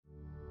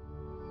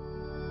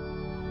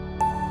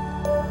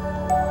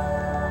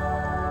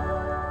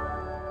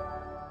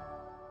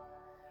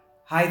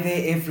Hi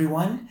there,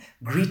 everyone.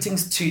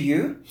 Greetings to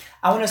you.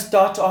 I want to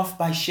start off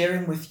by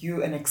sharing with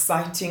you an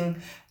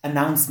exciting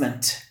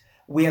announcement.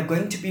 We are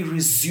going to be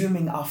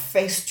resuming our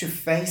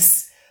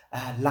face-to-face,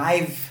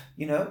 live,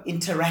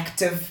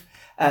 interactive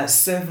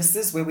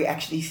services where we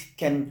actually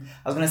can,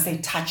 I was going to say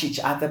touch each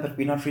other, but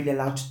we're not really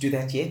allowed to do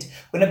that yet.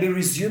 We're going to be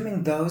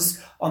resuming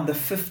those on the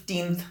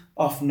 15th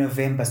of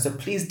November. So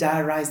please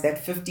diarize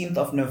that 15th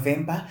of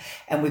November,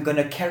 and we're going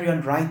to carry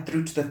on right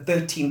through to the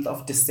 13th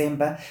of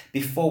December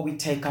before we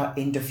take our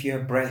end of year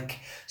break.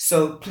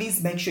 So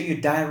please make sure you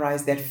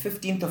diarize that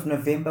 15th of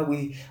November.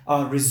 We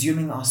are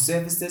resuming our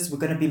services. We're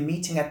going to be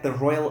meeting at the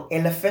Royal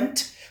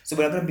Elephant. So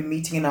we're not going to be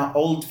meeting in our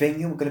old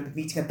venue. We're going to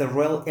be meeting at the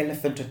Royal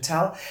Elephant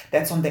Hotel.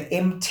 That's on the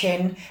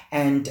M10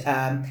 and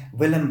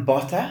Willem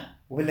Botha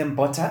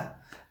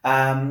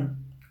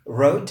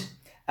Road.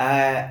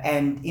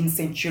 And in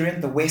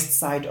Centurion, the west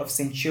side of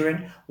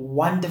Centurion.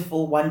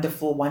 Wonderful,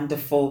 wonderful,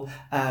 wonderful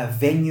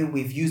venue.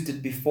 We've used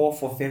it before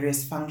for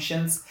various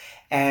functions.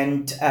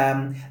 And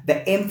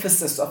the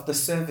emphasis of the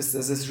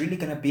services is really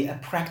going to be a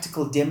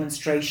practical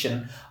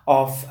demonstration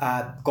of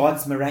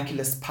God's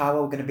miraculous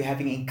power. We're going to be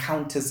having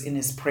encounters in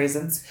His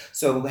presence.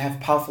 So we'll have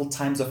powerful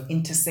times of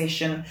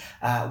intercession,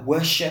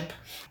 worship.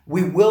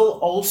 We will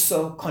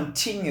also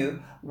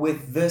continue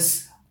with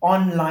this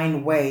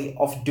online way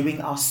of doing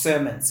our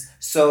sermons.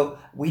 So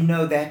we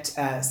know that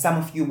some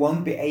of you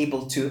won't be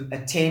able to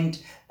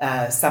attend.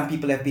 Some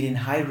people have been in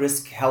high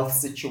risk health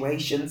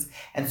situations,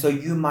 and so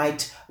you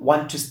might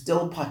want to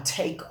still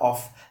partake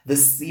of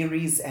this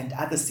series and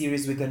other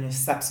series we're going to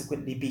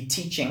subsequently be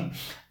teaching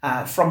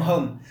from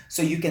home.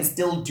 So you can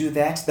still do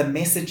that. The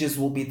messages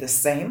will be the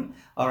same.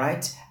 All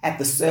right. At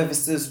the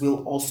services,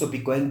 we'll also be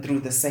going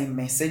through the same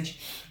message,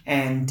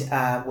 and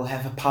we'll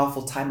have a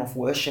powerful time of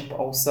worship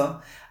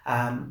also.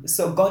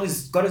 So God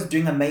is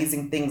doing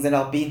amazing things, and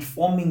I'll be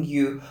informing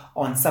you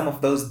on some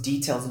of those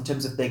details in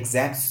terms of the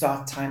exact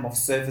start time of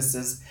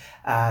services.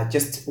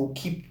 Just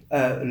keep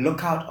a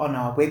lookout on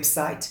our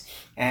website,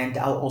 and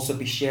I'll also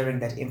be sharing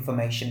that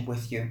information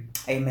with you.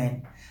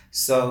 Amen.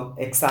 So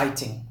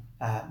exciting.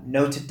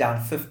 Note it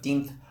down,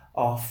 15th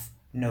of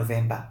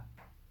November.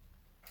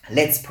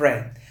 Let's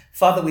pray.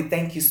 Father, we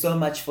thank you so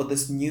much for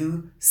this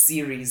new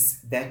series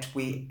that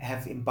we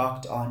have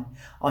embarked on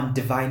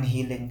divine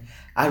healing.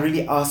 I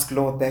really ask,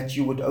 Lord, that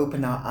you would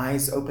open our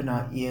eyes, open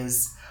our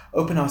ears,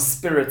 open our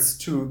spirits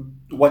to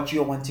what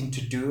you're wanting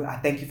to do. I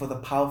thank you for the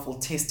powerful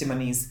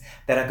testimonies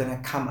that are going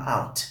to come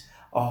out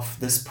of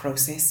this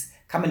process.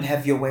 Come and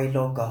have your way,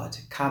 Lord God.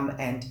 Come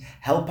and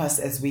help us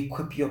as we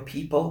equip your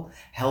people.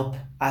 Help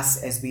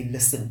us as we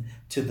listen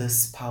to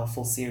this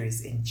powerful series.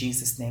 In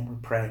Jesus' name we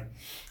pray.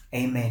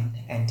 Amen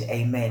and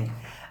amen.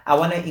 I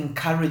want to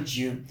encourage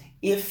you,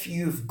 if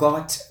you've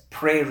got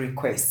prayer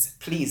requests,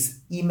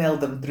 please email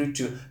them through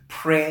to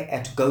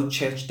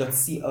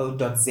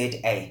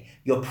prayer@gochurch.co.za.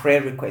 Your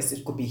prayer requests,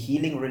 it could be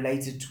healing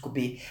related, it could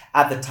be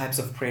other types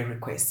of prayer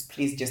requests.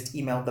 Please just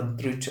email them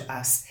through to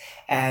us.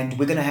 And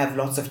we're going to have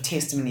lots of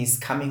testimonies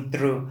coming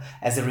through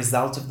as a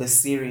result of this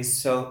series.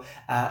 So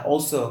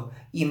also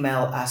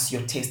email us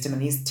your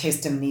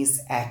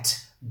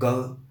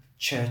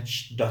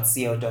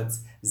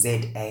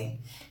testimonies@gochurch.co.za.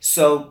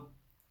 So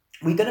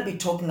we're going to be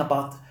talking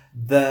about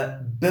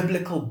the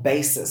biblical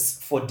basis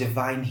for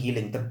divine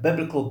healing,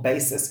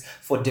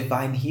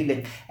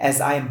 as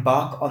I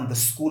embark on the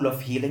School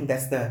of Healing.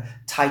 That's the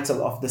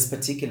title of this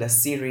particular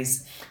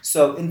series.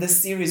 So in this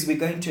series, we're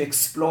going to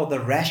explore the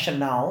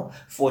rationale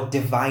for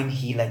divine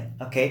healing,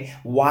 okay?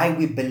 Why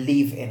we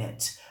believe in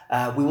it.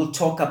 We will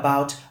talk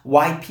about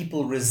why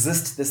people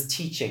resist this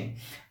teaching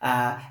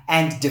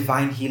and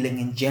divine healing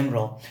in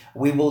general.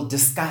 We will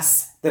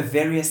discuss the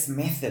various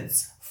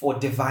methods for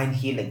divine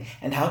healing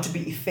and how to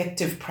be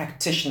effective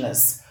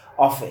practitioners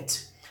of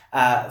it.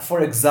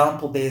 For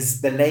example,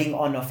 there's the laying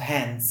on of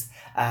hands.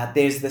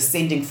 There's the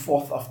sending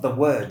forth of the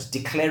word,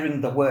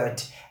 declaring the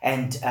word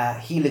and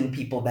healing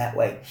people that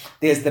way.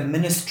 There's the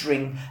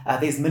ministering,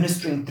 there's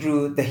ministering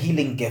through the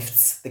healing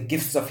gifts, the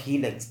gifts of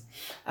healings.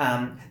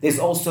 There's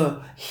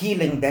also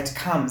healing that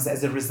comes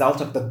as a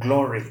result of the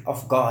glory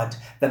of God,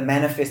 the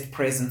manifest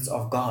presence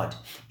of God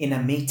in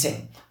a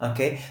meeting.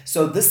 Okay,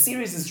 so this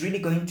series is really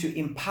going to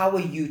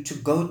empower you to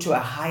go to a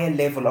higher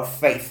level of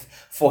faith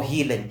for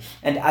healing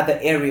and other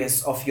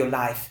areas of your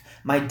life.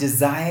 My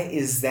desire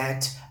is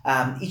that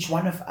each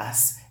one of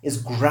us is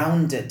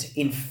grounded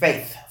in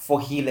faith for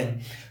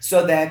healing,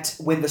 so that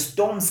when the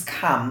storms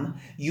come,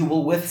 you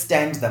will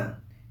withstand them.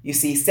 You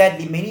see,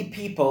 sadly, many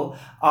people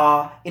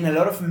are in a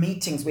lot of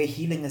meetings where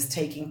healing is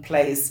taking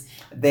place.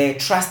 They're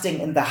trusting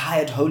in the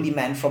hired holy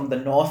man from the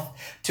north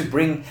to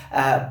bring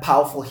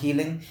powerful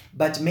healing.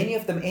 But many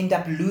of them end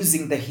up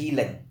losing the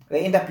healing.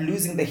 They end up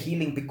losing the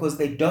healing because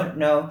they don't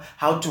know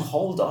how to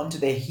hold on to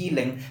their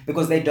healing,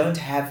 because they don't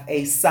have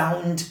a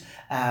sound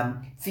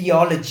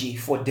theology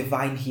for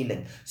divine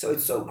healing. So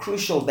it's so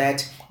crucial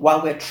that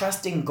while we're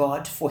trusting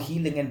God for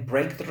healing and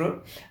breakthrough,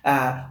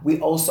 we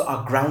also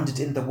are grounded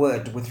in the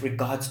word with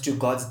regards to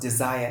God's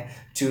desire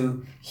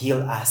to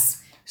heal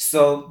us.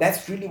 So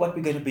that's really what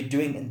we're going to be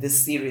doing in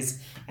this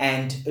series.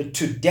 And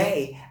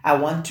today I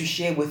want to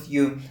share with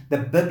you the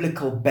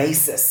biblical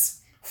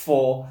basis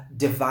for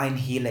divine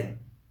healing.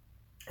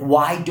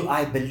 Why do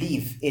I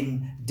believe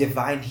in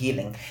divine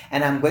healing?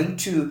 And I'm going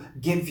to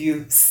give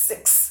you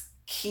 6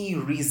 key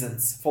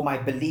reasons for my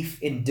belief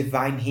in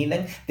divine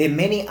healing. There are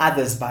many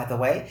others, by the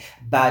way,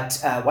 but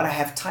what I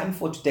have time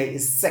for today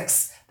is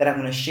 6 that I'm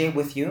going to share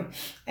with you,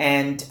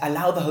 and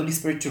allow the Holy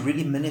Spirit to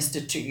really minister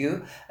to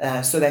you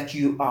so that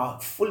you are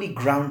fully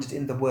grounded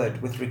in the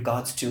Word with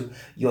regards to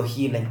your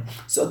healing.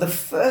 So the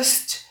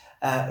first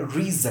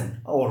reason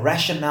or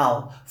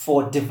rationale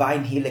for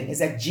divine healing is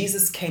that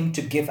Jesus came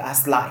to give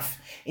us life.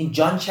 In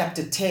John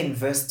chapter 10,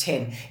 verse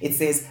 10, it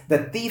says,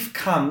 "The thief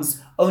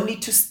comes only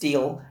to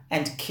steal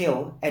and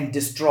kill and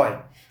destroy.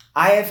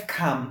 I have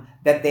come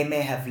that they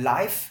may have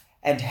life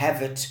and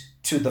have it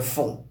to the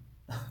full."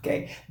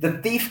 Okay, the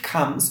thief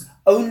comes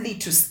only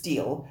to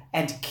steal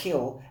and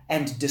kill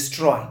and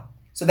destroy.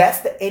 So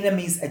that's the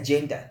enemy's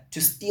agenda, to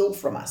steal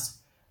from us,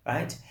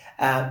 right?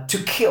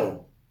 To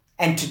kill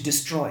and to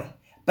destroy.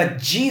 But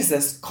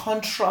Jesus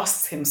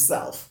contrasts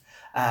himself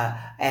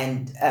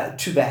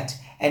to that,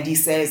 and he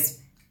says,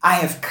 "I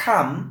have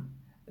come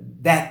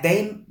that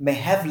they may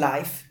have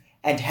life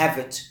and have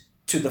it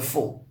to the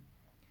full."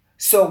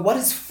 So what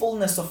is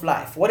fullness of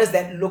life? What does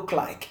that look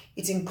like?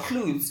 It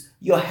includes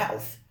your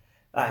health,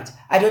 right?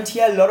 I don't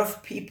hear a lot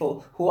of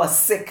people who are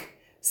sick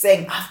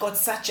saying, "I've got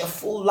such a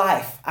full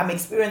life. I'm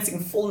experiencing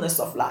fullness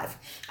of life."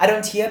 I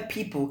don't hear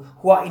people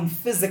who are in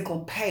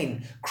physical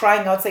pain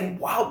crying out saying,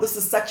 "Wow, this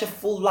is such a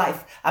full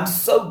life. I'm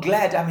so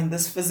glad I'm in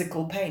this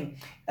physical pain."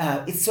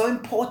 It's so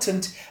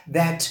important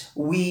that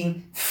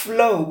we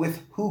flow with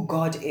who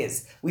God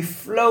is. We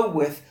flow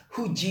with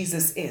who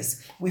Jesus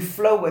is. We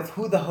flow with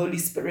who the Holy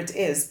Spirit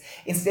is,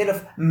 instead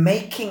of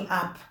making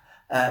up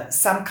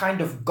some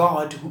kind of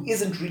God who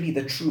isn't really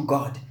the true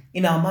God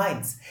in our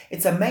minds.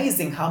 It's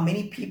amazing how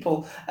many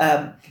people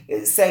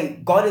say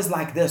God is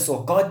like this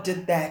or God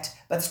did that,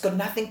 but it's got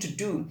nothing to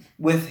do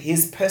with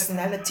his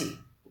personality.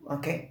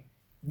 Okay.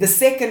 The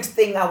second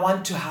thing I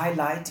want to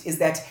highlight is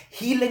that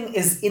healing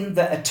is in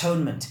the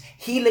atonement.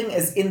 Healing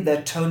is in the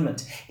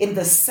atonement. In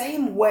the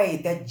same way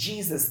that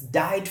Jesus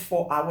died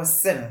for our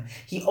sin,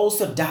 he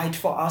also died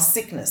for our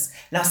sickness.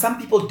 Now, some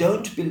people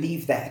don't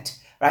believe that.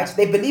 Right?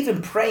 They believe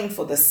in praying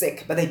for the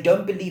sick, but they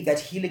don't believe that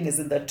healing is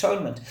in the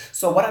atonement.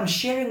 So what I'm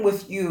sharing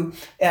with you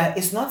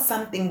is not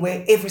something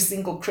where every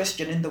single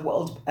Christian in the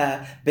world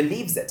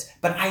believes it,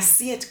 but I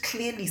see it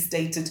clearly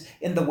stated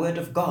in the Word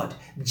of God.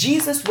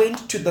 Jesus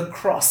went to the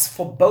cross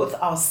for both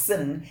our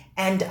sin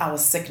and our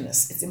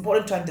sickness. It's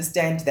important to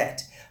understand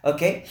that.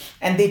 Okay,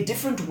 and there are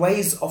different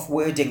ways of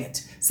wording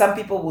it. Some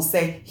people will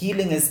say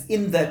healing is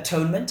in the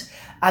atonement.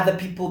 Other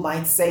people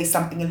might say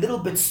something a little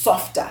bit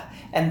softer,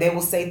 and they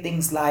will say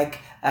things like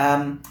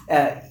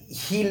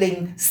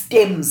healing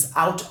stems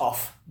out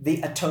of the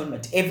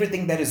atonement.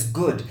 Everything that is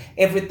good,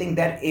 everything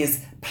that is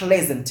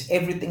pleasant,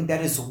 everything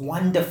that is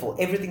wonderful,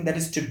 everything that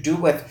is to do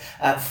with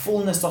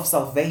fullness of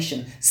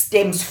salvation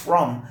stems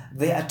from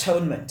the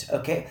atonement.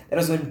 Okay, that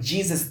is when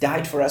Jesus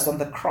died for us on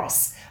the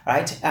cross,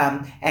 right?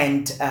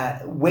 And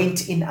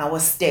went in our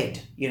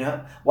stead,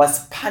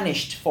 was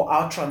punished for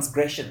our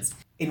transgressions.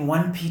 In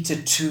 1 Peter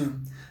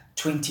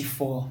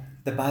 2:24,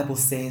 the Bible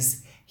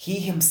says,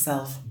 "He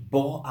himself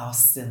bore our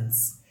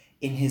sins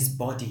in his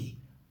body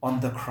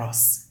on the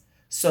cross,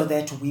 so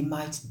that we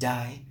might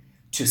die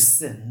to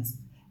sins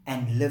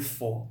and live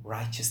for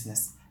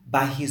righteousness.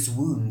 By his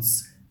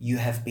wounds you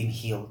have been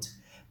healed."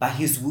 By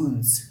his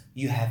wounds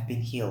you have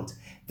been healed.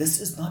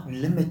 This is not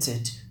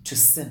limited to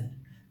sin.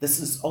 This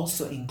is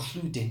also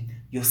including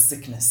your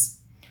sickness.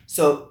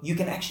 So you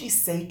can actually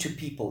say to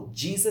people,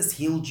 Jesus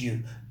healed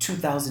you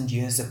 2,000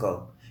 years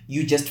ago.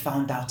 You just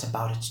found out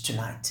about it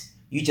tonight.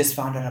 You just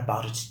found out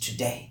about it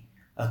today.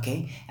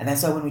 Okay? And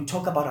that's why when we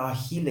talk about our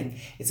healing,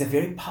 it's a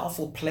very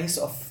powerful place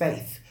of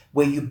faith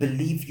where you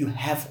believe you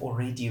have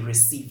already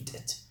received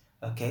it.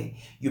 Okay?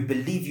 You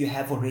believe you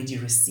have already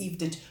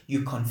received it.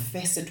 You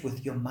confess it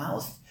with your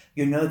mouth.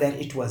 You know that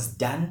it was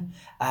done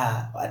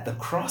at the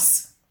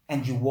cross,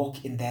 and you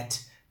walk in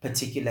that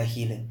particular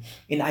healing.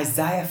 In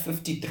Isaiah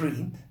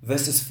 53,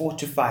 verses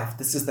 4-5,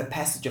 this is the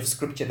passage of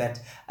scripture that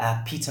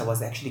Peter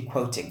was actually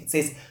quoting. It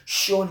says,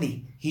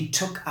 "Surely he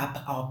took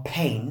up our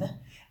pain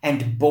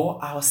and bore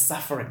our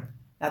suffering."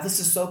 Now, this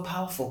is so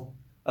powerful.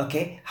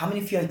 Okay? How many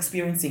of you are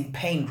experiencing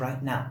pain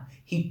right now?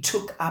 He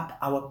took up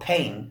our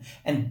pain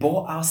and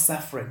bore our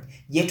suffering,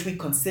 yet we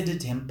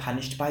considered him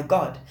punished by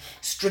God,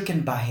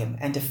 stricken by him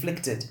and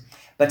afflicted.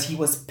 But he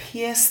was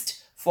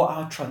pierced for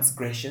our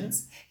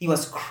transgressions. He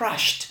was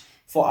crushed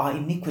for our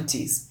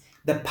iniquities.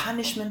 The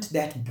punishment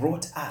that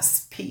brought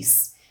us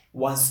peace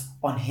was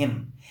on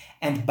him,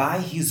 and by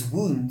his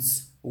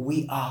wounds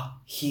we are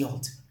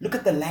healed. Look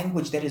at the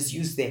language that is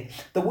used there.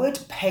 The word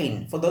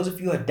pain, for those of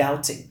you who are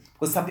doubting,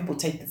 because some people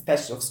take this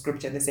passage of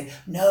scripture and they say,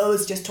 no,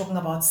 it's just talking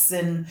about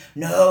sin.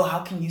 No, how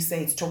can you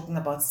say it's talking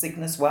about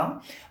sickness?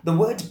 Well, the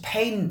word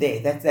pain there,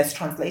 that's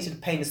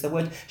translated pain, is the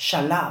word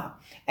shala,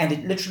 and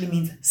it literally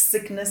means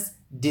sickness,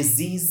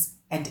 disease,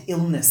 and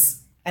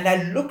illness. And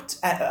I looked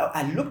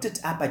it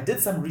up, I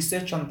did some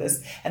research on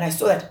this, and I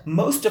saw that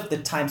most of the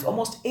times,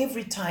 almost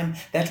every time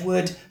that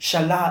word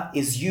shala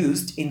is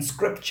used in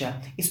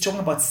scripture, it's talking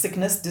about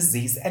sickness,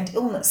 disease, and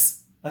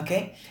illness.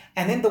 Okay?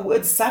 And then the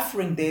word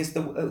suffering there is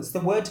the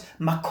word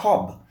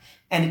makob,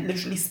 and it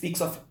literally speaks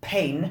of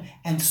pain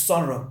and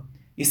sorrow.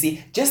 You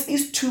see, just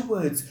these two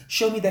words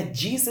show me that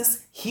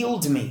Jesus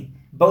healed me,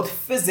 both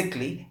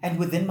physically and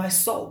within my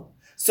soul.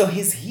 So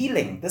his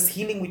healing, this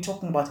healing we're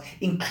talking about,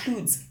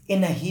 includes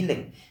inner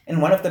healing.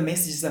 And one of the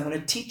messages I'm going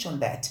to teach on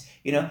that,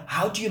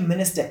 how do you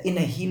minister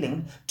inner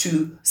healing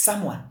to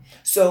someone?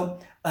 So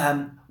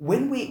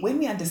when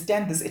we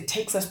understand this, it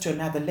takes us to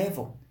another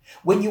level.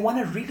 When you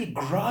want to really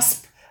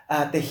grasp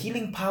the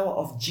healing power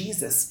of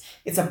Jesus,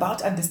 it's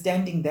about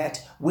understanding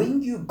that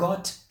when you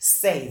got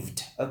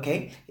saved,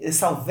 okay,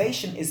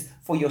 salvation is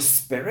for your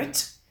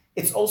spirit,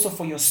 it's also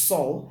for your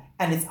soul,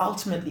 and it's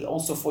ultimately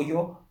also for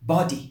your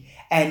body.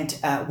 And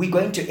we're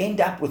going to end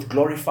up with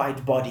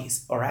glorified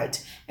bodies, all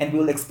right? And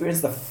we'll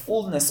experience the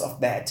fullness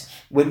of that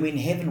when we're in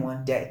heaven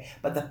one day.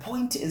 But the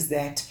point is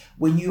that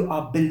when you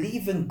are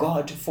believing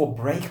God for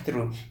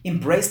breakthrough,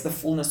 embrace the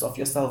fullness of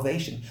your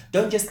salvation.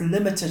 Don't just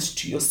limit it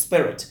to your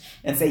spirit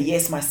and say,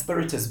 yes, my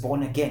spirit is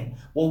born again.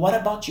 Well, what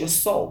about your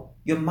soul,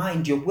 your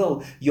mind, your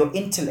will, your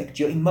intellect,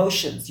 your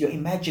emotions, your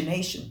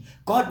imagination?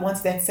 God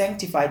wants that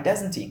sanctified,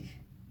 doesn't he?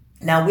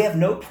 Now, we have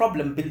no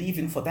problem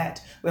believing for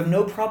that. We have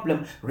no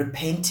problem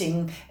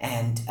repenting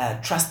and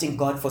trusting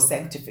God for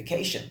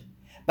sanctification.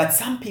 But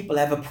some people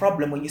have a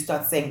problem when you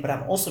start saying, but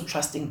I'm also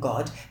trusting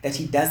God that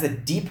he does a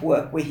deep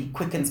work where he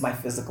quickens my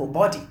physical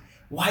body.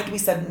 Why do we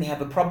suddenly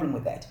have a problem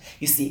with that?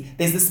 You see,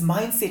 there's this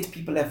mindset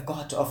people have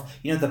got of,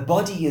 the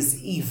body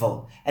is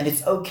evil and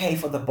it's okay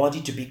for the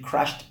body to be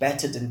crushed,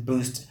 battered, and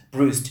bruised,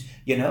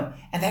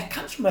 and that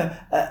comes from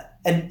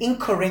an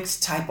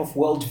incorrect type of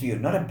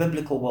worldview, not a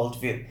biblical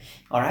worldview.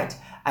 All right.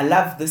 I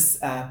love this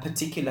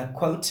particular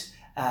quote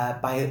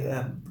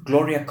by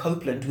Gloria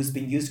Copeland, who's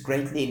been used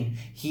greatly in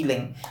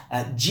healing.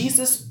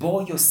 Jesus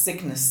bore your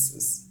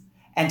sicknesses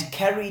and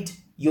carried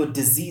your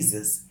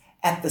diseases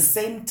at the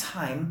same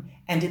time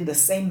and in the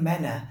same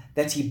manner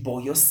that he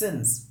bore your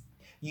sins.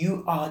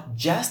 You are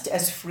just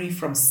as free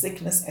from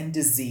sickness and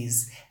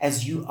disease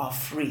as you are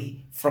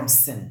free from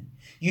sin.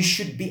 You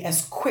should be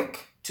as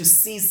quick to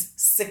cease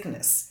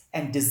sickness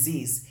and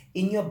disease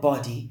in your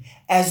body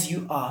as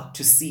you are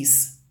to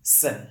cease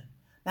sin.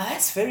 Now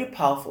that's very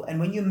powerful. And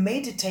when you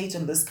meditate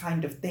on this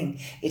kind of thing,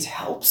 it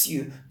helps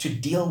you to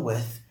deal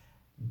with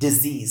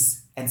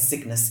disease and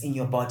sickness in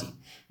your body.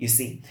 You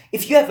see,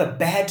 if you have a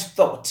bad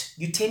thought,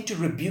 you tend to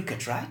rebuke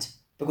it, right?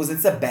 Because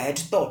it's a bad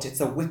thought. It's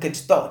a wicked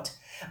thought.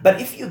 But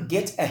if you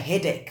get a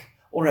headache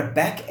or a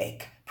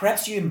backache,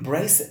 perhaps you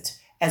embrace it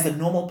as a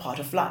normal part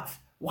of life.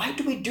 Why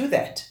do we do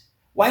that?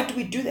 Why do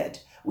we do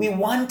that? We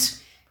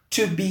want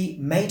to be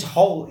made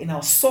whole in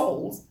our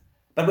souls,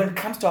 but when it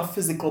comes to our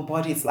physical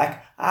body, it's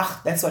like,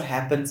 that's what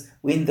happens.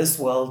 We're in this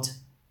world,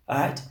 all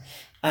right?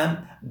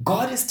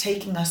 God is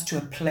taking us to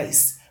a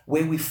place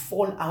where we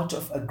fall out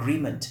of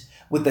agreement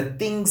with the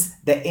things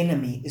the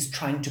enemy is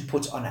trying to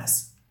put on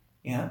us.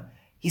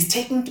 He's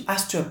taking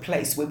us to a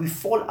place where we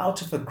fall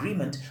out of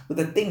agreement with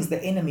the things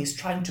the enemy is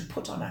trying to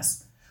put on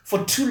us.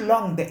 For too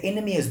long, the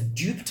enemy has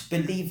duped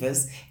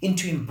believers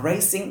into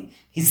embracing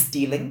his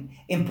stealing,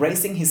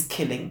 embracing his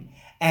killing,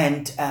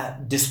 and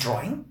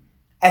destroying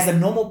as a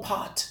normal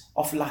part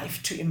of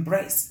life to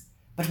embrace.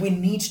 But we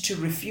need to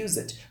refuse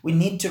it. We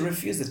need to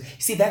refuse it.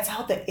 You see, that's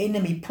how the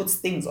enemy puts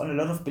things on a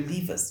lot of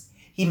believers.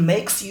 He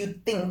makes you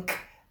think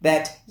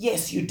that,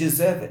 yes, you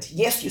deserve it.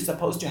 Yes, you're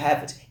supposed to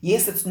have it.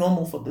 Yes, it's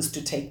normal for this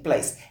to take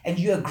place. And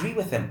you agree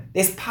with him.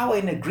 There's power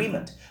in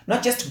agreement.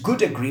 Not just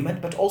good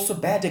agreement, but also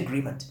bad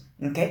agreement.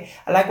 Okay?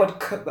 I like what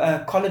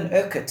Colin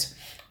Urquhart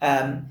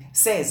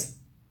says.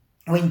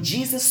 When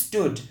Jesus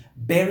stood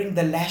bearing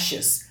the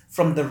lashes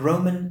from the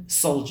Roman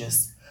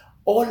soldiers,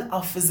 all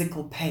our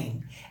physical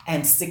pain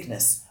and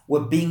sickness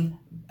were being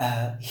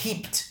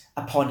heaped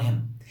upon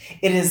him.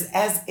 It is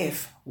as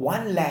if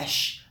one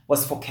lash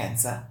was for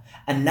cancer,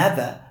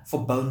 another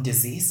for bone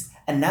disease,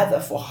 another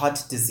for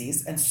heart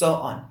disease, and so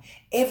on.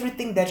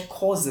 Everything that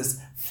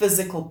causes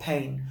physical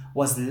pain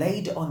was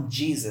laid on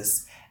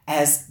Jesus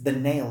as the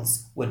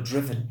nails were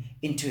driven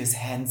into his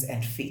hands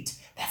and feet.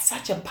 That's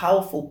such a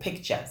powerful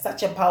picture,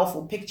 such a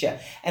powerful picture.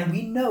 And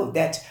we know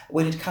that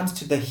when it comes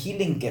to the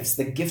healing gifts,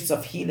 the gifts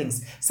of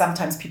healings,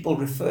 sometimes people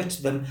refer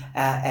to them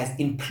as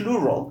in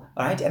plural,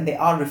 right? And they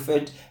are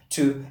referred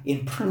to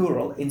in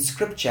plural in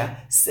scripture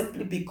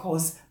simply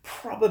because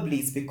probably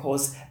it's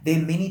because there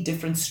are many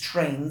different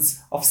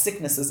strains of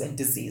sicknesses and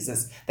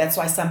diseases. That's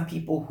why some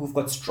people who've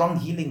got strong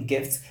healing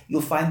gifts,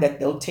 you'll find that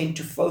they'll tend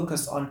to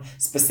focus on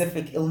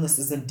specific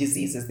illnesses and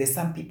diseases. There's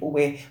some people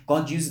where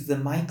God uses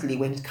them mightily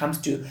when it comes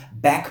to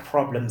back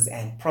problems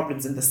and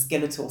problems in the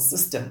skeletal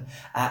system.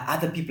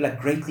 Other people are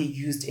greatly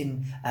used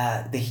in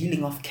the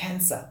healing of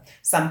cancer.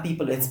 Some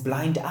people it's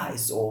blind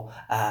eyes or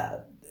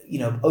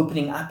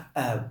opening up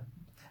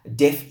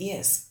deaf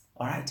ears.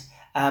 All right.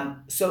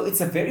 So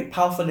it's a very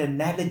powerful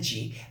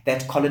analogy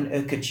that Colin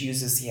Urquhart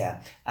uses here.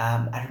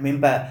 I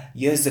remember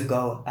years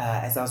ago,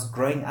 as I was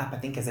growing up, I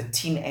think as a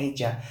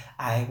teenager,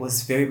 I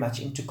was very much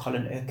into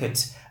Colin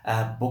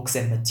Urquhart books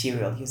and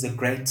material. He's a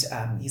great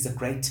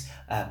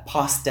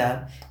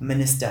pastor,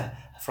 minister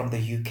from the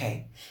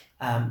UK.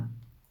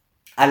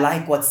 I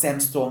like what Sam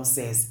Storm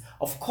says.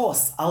 Of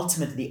course,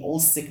 ultimately, all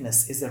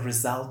sickness is a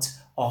result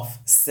of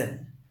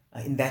sin.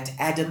 In that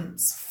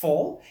Adam's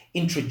fall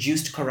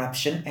introduced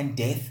corruption and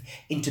death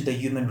into the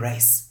human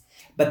race.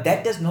 But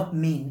that does not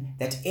mean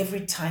that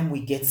every time we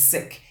get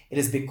sick, it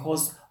is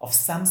because of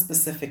some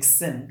specific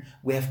sin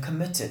we have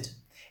committed.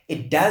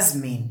 It does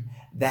mean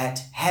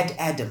that had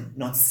Adam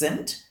not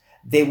sinned,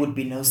 there would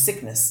be no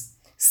sickness.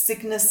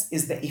 Sickness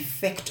is the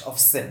effect of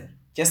sin,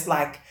 just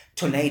like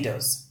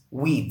tornadoes,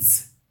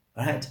 weeds,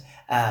 right?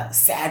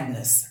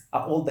 Sadness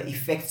are all the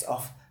effects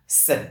of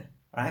sin.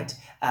 Right?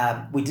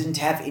 We didn't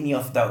have any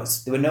of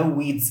those. There were no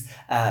weeds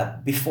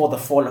before the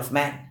fall of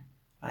man.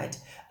 Right?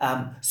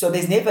 So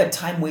there's never a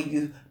time where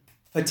you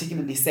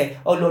particularly say,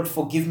 oh Lord,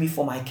 forgive me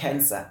for my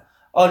cancer.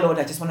 Oh Lord,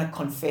 I just want to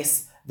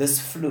confess this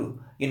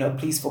flu.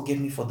 Please forgive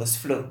me for this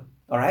flu.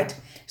 All right?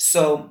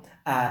 So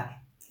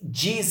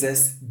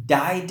Jesus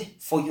died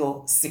for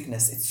your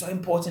sickness. It's so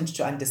important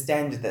to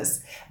understand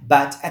this.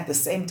 But at the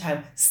same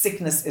time,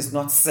 sickness is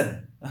not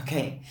sin.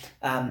 Okay,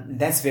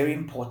 that's very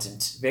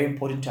important. Very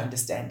important to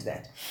understand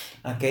that.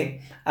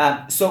 Okay,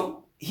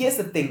 so here's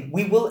the thing: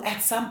 we will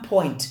at some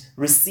point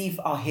receive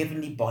our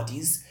heavenly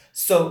bodies.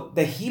 So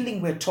the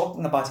healing we're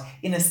talking about,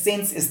 in a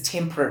sense, is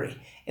temporary.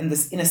 In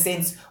a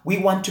sense, we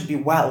want to be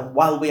well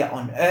while we are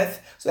on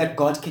earth, so that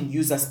God can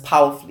use us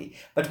powerfully.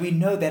 But we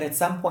know that at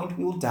some point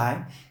we will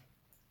die.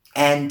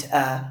 And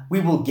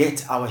we will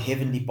get our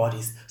heavenly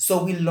bodies.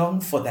 So we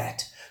long for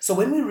that. So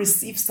when we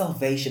receive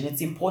salvation, it's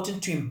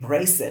important to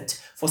embrace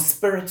it for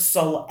spirit,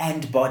 soul,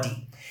 and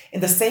body. In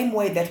the same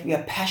way that we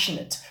are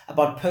passionate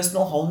about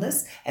personal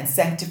wholeness and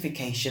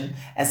sanctification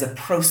as a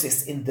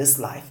process in this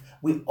life,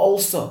 we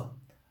also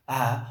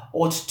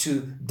ought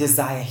to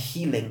desire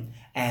healing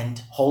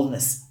and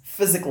wholeness,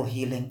 physical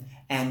healing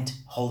and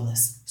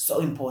wholeness.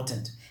 So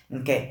important.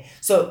 Okay,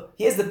 so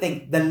here's the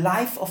thing. The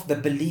life of the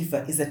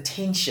believer is a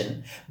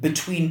tension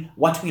between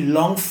what we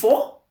long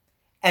for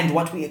and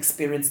what we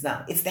experience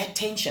now. It's that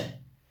tension.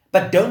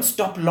 But don't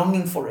stop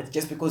longing for it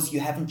just because you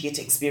haven't yet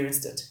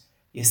experienced it,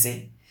 you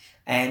see.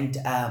 And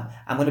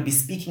I'm going to be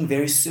speaking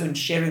very soon,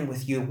 sharing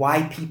with you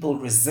why people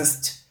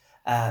resist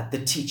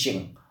the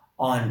teaching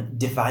on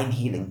divine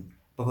healing.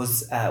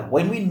 Because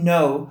when we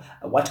know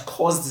what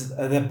caused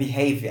the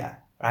behavior,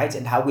 right,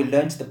 and how we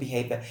learned the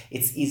behavior,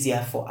 it's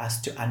easier for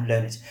us to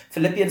unlearn it.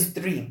 Philippians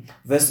 3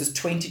 verses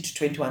 20 to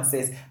 21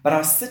 says, but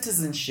our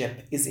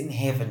citizenship is in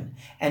heaven,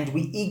 and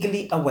we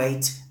eagerly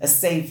await a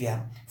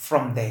savior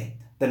from there,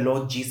 the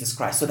Lord Jesus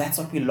Christ. So that's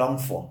what we long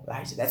for,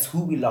 right? That's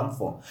who we long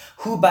for.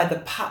 Who by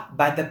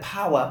the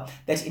power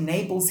that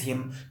enables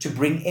him to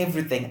bring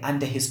everything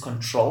under his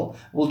control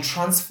will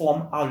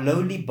transform our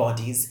lowly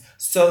bodies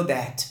so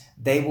that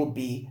they will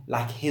be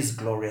like his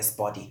glorious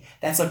body.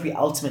 That's what we're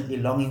ultimately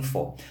longing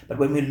for. But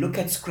when we look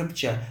at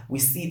scripture, we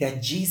see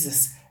that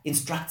Jesus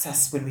instructs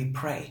us when we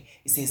pray.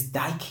 He says,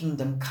 thy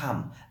kingdom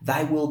come,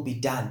 thy will be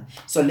done.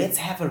 So let's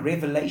have a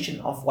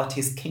revelation of what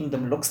his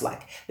kingdom looks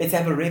like. Let's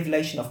have a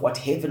revelation of what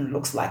heaven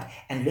looks like.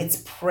 And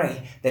let's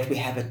pray that we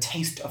have a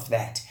taste of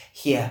that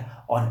here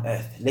on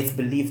earth. Let's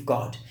believe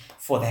God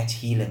for that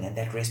healing and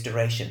that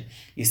restoration.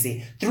 You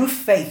see, through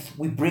faith,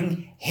 we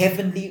bring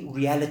heavenly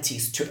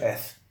realities to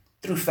earth.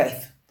 Through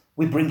faith,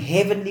 we bring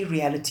heavenly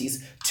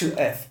realities to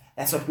earth.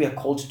 That's what we are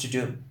called to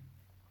do.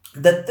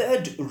 The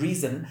third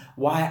reason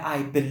why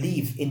I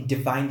believe in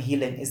divine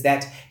healing is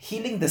that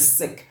healing the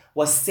sick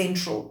was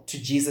central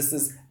to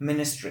Jesus's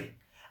ministry.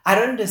 I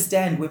don't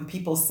understand when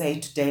people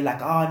say today,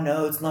 like, oh,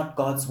 no, it's not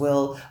God's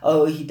will.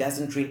 Oh, he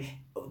doesn't really.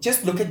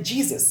 Just look at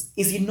Jesus.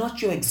 Is he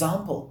not your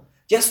example?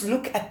 Just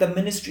look at the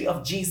ministry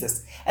of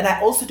Jesus. And I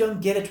also don't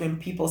get it when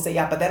people say,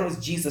 yeah, but that was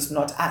Jesus,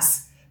 not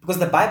us. Because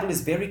the Bible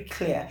is very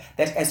clear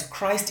that as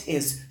Christ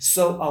is,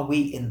 so are we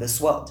in this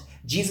world.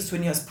 Jesus,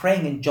 when he was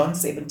praying in John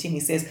 17,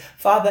 he says,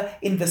 Father,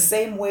 in the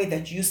same way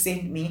that you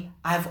sent me,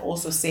 I've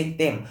also sent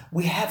them.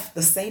 We have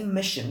the same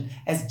mission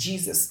as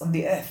Jesus on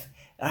the earth.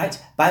 Right?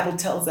 Bible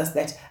tells us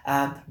that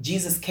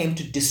Jesus came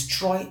to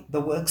destroy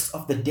the works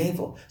of the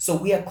devil. So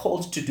we are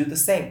called to do the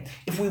same.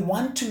 If we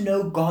want to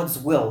know God's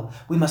will,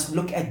 we must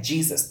look at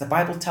Jesus. The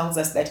Bible tells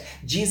us that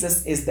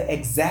Jesus is the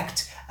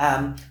exact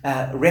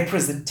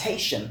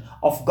representation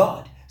of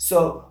God.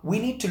 So we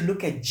need to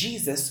look at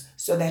Jesus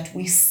so that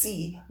we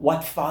see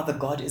what Father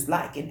God is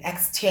like. In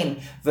Acts 10,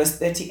 verse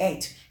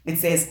 38, it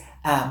says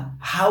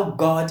how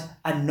God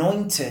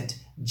anointed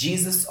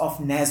Jesus of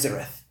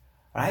Nazareth,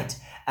 right?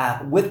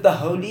 With the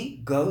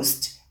Holy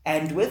Ghost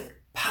and with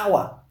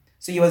power.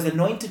 So he was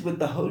anointed with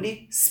the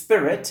Holy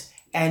Spirit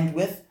and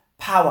with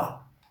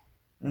power.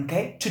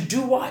 Okay? To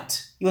do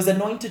what? He was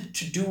anointed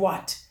to do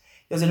what?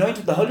 He was anointed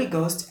with the Holy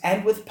Ghost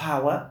and with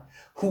power,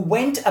 who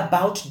went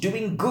about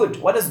doing good.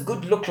 What does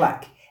good look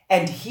like?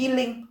 And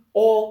healing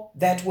all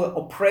that were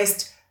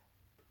oppressed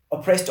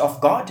of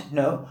God?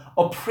 No,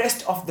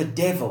 oppressed of the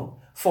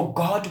devil, for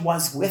God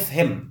was with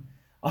him.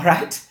 All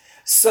right?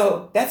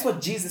 So that's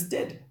what Jesus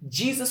did.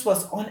 Jesus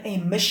was on a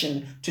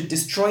mission to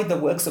destroy the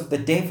works of the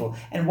devil.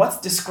 And what's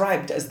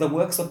described as the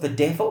works of the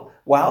devil?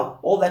 Well,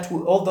 all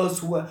those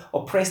who were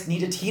oppressed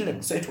needed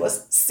healing. So it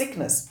was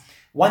sickness.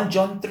 1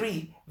 John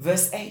 3,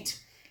 verse 8.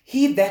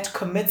 He that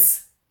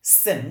commits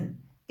sin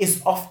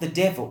is of the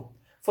devil,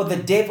 for the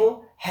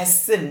devil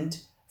has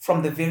sinned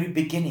from the very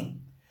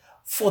beginning.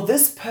 For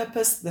this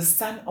purpose the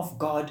Son of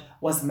God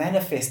was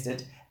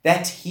manifested,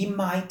 that he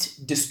might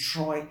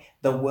destroy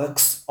the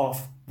works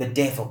of the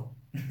devil.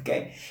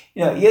 Okay,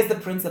 here's the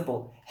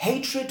principle.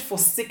 Hatred for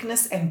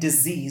sickness and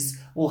disease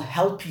will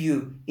help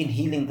you in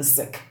healing the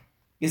sick.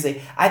 You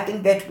see, I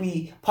think that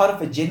we part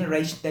of a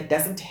generation that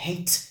doesn't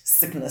hate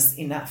sickness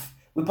enough.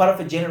 We're part of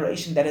a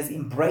generation that has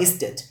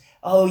embraced it.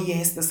 Oh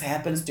yes, this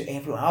happens to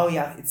everyone. Oh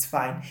yeah, it's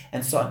fine,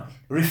 and so on.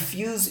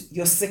 Refuse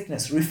your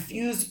sickness.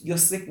 Refuse your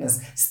sickness.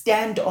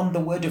 Stand on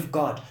the word of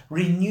God.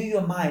 Renew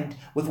your mind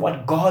with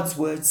what God's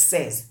word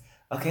says.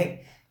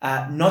 Okay?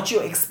 Not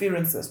your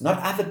experiences,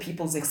 not other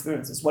people's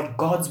experiences, what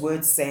God's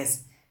word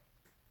says.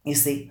 You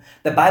see,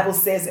 the Bible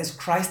says, as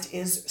Christ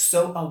is,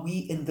 so are we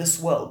in this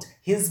world.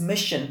 His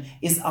mission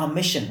is our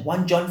mission.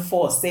 1 John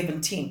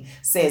 4:17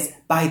 says,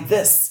 by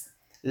this,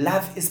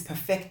 love is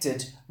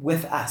perfected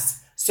with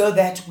us, so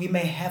that we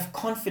may have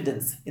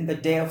confidence in the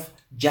day of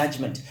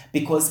judgment,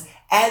 because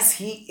as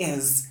he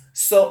is,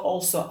 so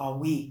also are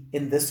we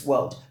in this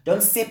world.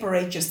 Don't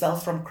separate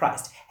yourself from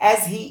Christ.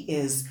 As he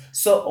is,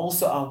 so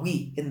also are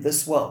we in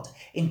this world.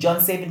 In John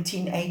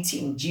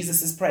 17:18,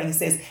 Jesus is praying. He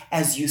says,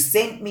 as you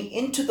sent me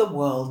into the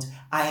world,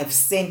 I have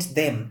sent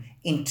them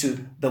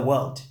into the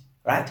world.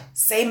 Right?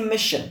 Same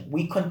mission.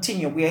 We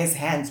continue. We are his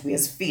hands. We are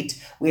his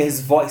feet. We are his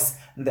voice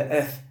in the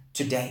earth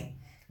today.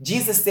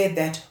 Jesus said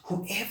that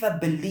whoever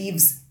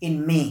believes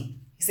in me,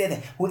 he said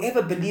that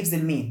whoever believes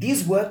in me,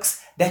 these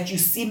works that you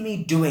see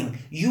me doing,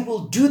 you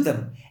will do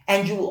them,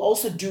 and you will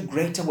also do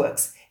greater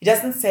works. He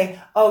doesn't say,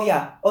 oh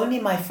yeah, only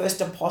my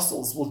first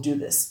apostles will do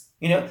this.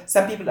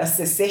 Some people are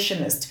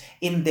cessationist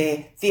in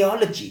their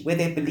theology, where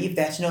they believe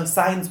that,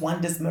 signs,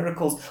 wonders,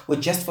 miracles were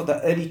just for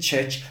the early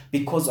church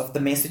because of the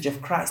message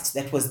of Christ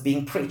that was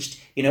being preached.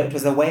 It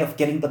was a way of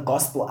getting the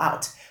gospel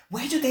out.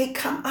 Where do they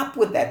come up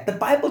with that? The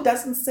Bible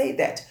doesn't say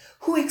that.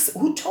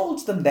 Who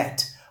told them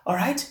that? All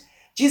right?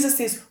 Jesus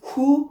says,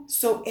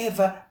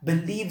 whosoever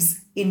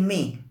believes in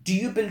me. Do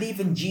you believe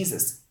in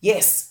Jesus?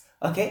 Yes.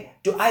 Okay.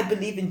 Do I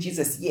believe in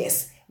Jesus?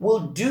 Yes. Will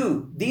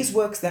do these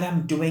works that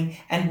I'm doing,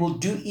 and will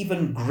do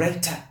even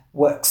greater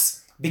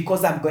works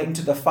because I'm going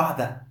to the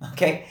Father.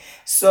 Okay.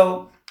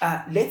 So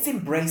let's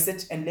embrace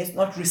it, and let's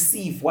not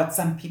receive what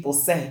some people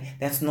say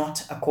that's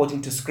not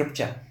according to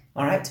Scripture.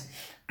 All right.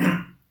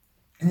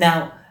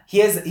 Now,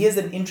 here's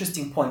an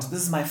interesting point.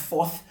 This is my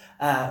fourth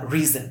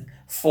reason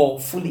for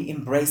fully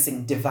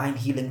embracing divine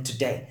healing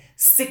today.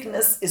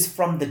 Sickness is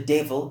from the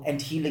devil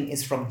and healing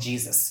is from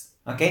Jesus.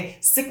 Okay?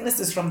 Sickness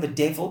is from the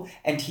devil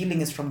and healing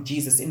is from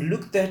Jesus. In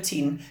Luke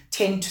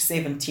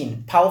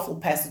 13:10-17, powerful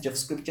passage of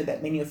scripture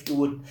that many of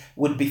you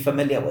would be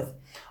familiar with.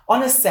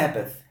 On a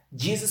Sabbath,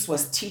 Jesus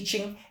was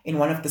teaching in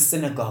one of the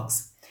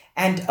synagogues,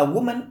 and a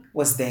woman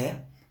was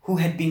there who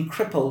had been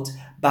crippled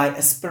by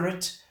a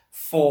spirit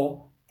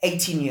for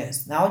 18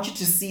 years. Now I want you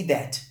to see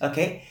that,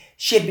 okay?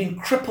 She had been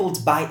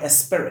crippled by a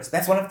spirit.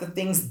 That's one of the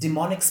things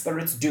demonic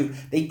spirits do.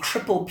 They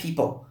cripple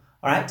people,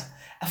 all right?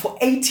 For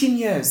 18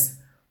 years.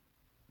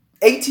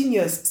 18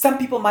 years. Some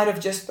people might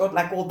have just thought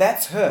like, well,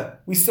 that's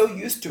her. We're so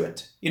used to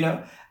it,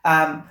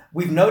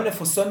 We've known her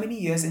for so many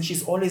years and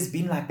she's always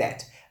been like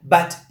that.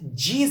 But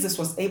Jesus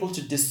was able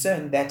to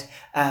discern that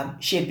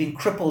she had been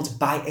crippled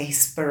by a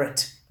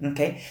spirit,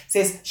 okay? It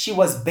says she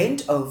was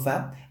bent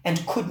over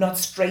and could not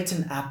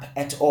straighten up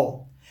at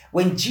all.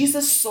 When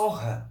Jesus saw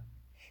her,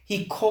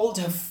 he called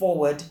her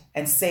forward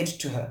and said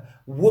to her,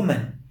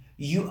 "Woman,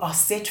 you are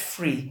set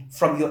free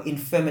from your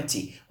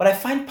infirmity." What I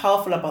find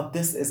powerful about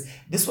this is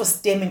this was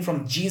stemming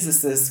from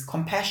Jesus's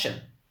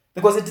compassion.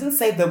 Because it didn't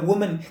say the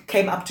woman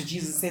came up to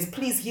Jesus and says,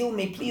 "Please heal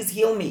me, please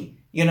heal me."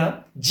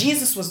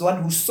 Jesus was the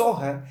one who saw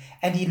her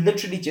and he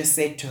literally just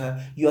said to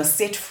her, "You are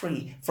set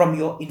free from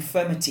your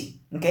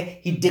infirmity." Okay?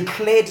 He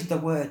declared the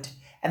word.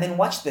 And then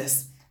watch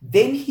this.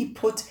 Then he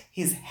put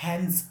his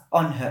hands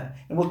on her.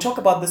 And we'll talk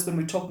about this when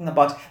we're talking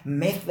about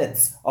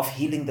methods of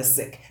healing the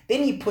sick.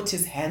 Then he put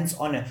his hands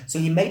on her. So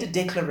he made a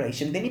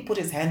declaration. Then he put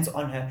his hands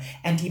on her.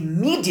 And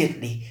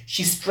immediately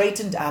she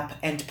straightened up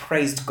and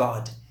praised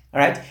God. All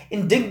right,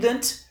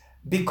 indignant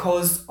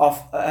because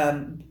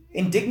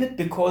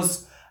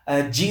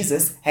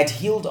Jesus had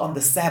healed on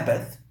the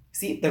Sabbath.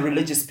 See, the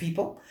religious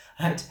people,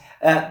 right?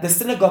 The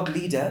synagogue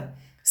leader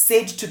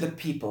said to the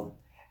people,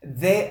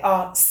 "There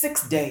are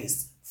 6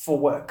 days for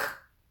work.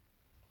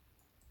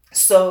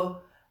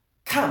 So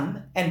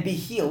come and be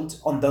healed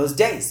on those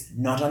days,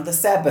 not on the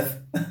Sabbath."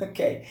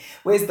 Okay,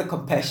 where's the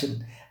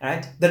compassion? All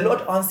right. The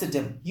Lord answered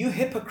him, "You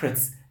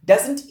hypocrites,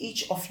 doesn't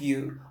each of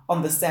you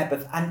on the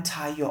Sabbath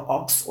untie your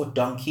ox or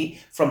donkey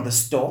from the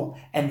stall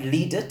and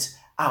lead it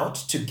out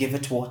to give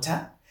it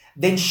water?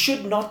 Then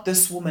should not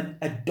this woman,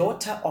 a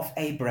daughter of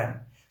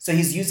Abraham," so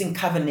he's using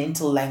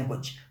covenantal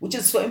language, which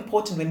is so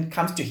important when it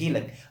comes to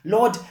healing.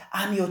 "Lord,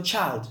 I'm your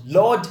child.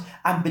 Lord,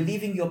 I'm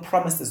believing your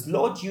promises.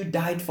 Lord, you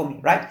died for me,"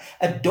 right?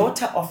 "A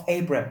daughter of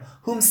Abraham,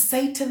 whom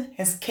Satan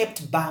has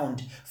kept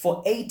bound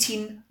for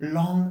 18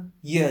 long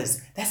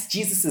years." That's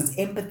Jesus's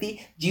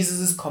empathy,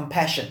 Jesus's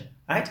compassion,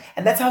 right?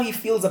 And that's how he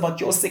feels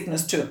about your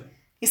sickness too.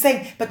 He's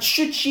saying, but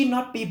should she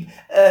not be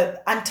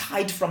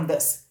untied from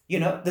this?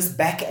 This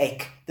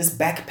backache, this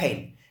back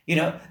pain,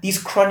 these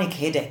chronic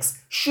headaches.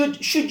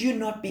 Should you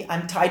not be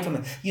untied from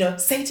it?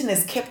 Satan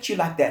has kept you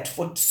like that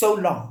for so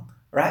long,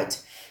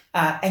 right?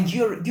 And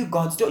you're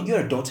God's daughter. You're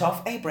a daughter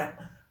of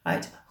Abraham,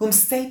 right? Whom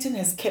Satan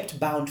has kept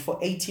bound for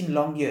 18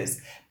 long years.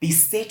 Be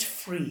set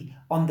free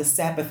on the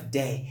Sabbath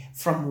day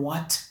from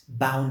what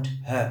bound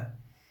her.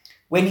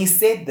 When he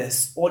said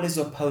this, all his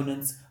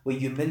opponents were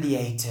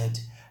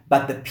humiliated,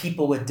 but the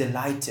people were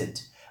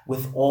delighted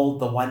with all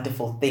the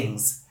wonderful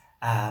things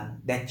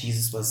that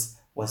Jesus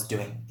was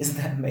doing. Isn't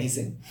that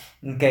amazing?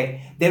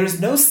 Okay, there is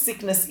no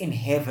sickness in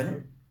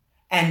heaven,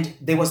 and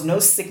there was no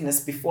sickness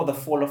before the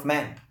fall of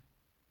man,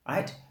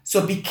 right?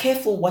 So be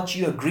careful what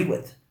you agree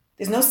with.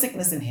 There's no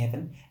sickness in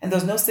heaven, and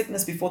there's no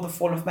sickness before the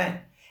fall of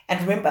man.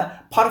 And remember,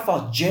 part of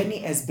our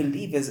journey as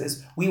believers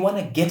is we want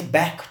to get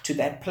back to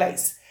that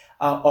place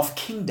of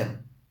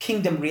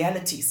kingdom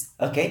realities,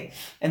 okay?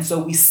 And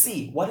so we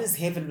see, what is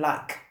heaven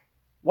like?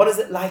 What is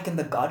it like in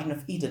the Garden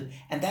of Eden?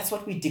 And that's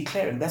what we're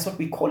declaring. That's what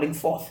we're calling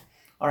forth.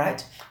 All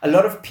right. A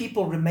lot of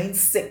people remain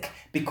sick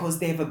because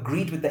they have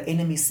agreed with the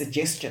enemy's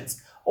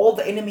suggestions. All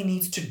the enemy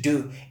needs to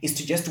do is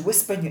to just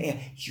whisper in your ear,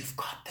 "You've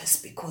got this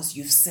because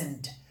you've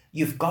sinned.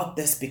 You've got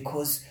this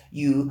because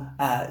you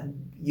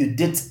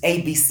did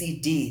A, B, C,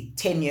 D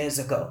 10 years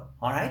ago."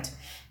 All right.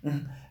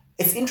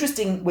 It's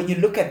interesting when you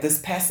look at this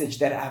passage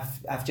that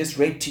I've just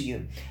read to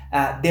you.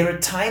 There are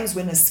times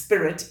when a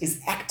spirit is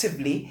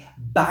actively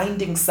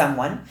binding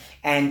someone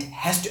and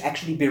has to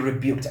actually be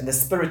rebuked, and the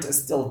spirit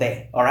is still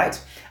there. All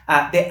right.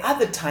 There are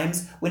other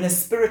times when a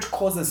spirit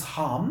causes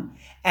harm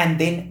and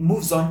then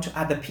moves on to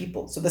other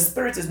people. So the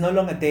spirit is no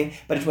longer there,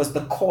 but it was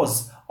the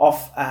cause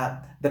of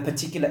the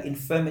particular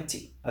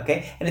infirmity.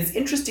 Okay. And it's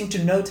interesting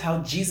to note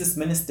how Jesus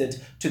ministered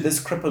to this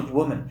crippled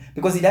woman,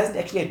 because he doesn't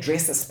actually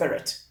address the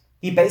spirit.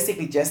 He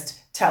basically just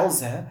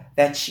tells her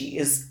that she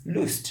is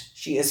loosed,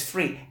 she is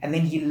free, and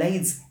then he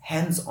lays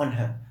hands on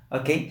her.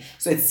 Okay,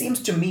 so it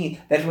seems to me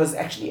that it was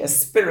actually a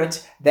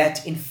spirit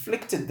that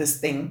inflicted this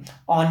thing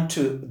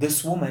onto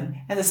this woman,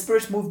 and the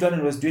spirit moved on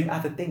and was doing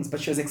other things,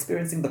 but she was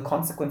experiencing the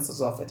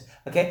consequences of it.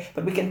 Okay,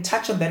 but we can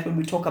touch on that when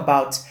we talk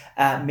about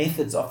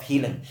methods of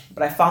healing.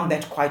 But I found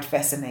that quite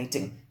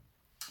fascinating.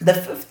 The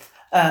fifth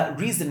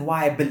reason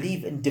why I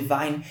believe in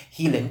divine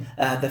healing,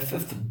 the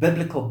fifth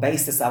biblical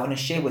basis I want to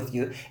share with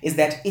you, is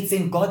that it's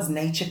in God's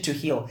nature to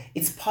heal.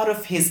 It's part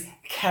of his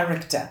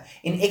character.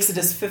 In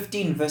Exodus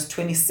 15 verse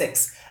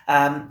 26,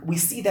 we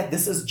see that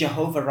this is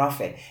Jehovah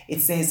Rapha. It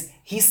says,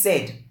 he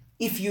said,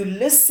 "If you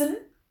listen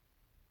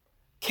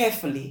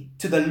carefully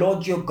to the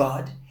Lord your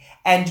God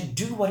and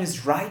do what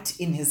is right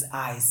in his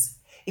eyes,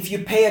 if you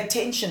pay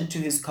attention to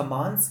his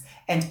commands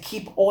and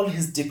keep all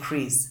his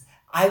decrees,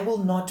 I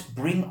will not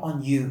bring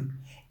on you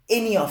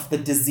any of the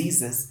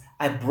diseases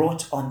I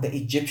brought on the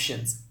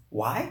Egyptians."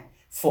 Why?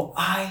 "For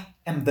I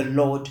am the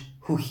Lord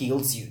who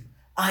heals you."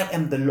 I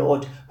am the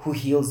Lord who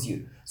heals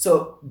you.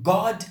 So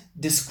God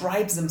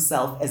describes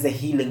himself as a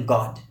healing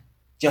God.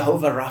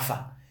 Jehovah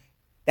Rapha.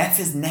 That's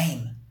his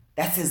name.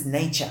 That's his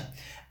nature.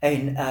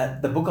 In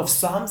the book of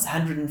Psalms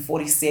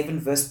 147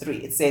 verse 3,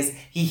 it says,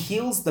 "He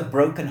heals the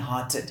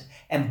brokenhearted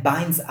and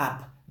binds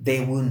up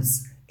their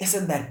wounds."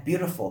 Isn't that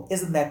beautiful?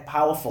 Isn't that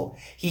powerful?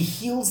 He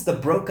heals the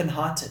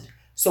brokenhearted.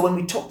 So when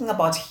we're talking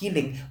about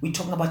healing, we're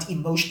talking about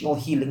emotional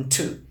healing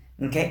too.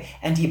 Okay?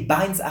 And he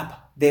binds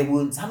up their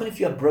wounds. How many of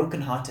you are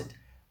brokenhearted?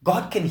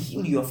 God can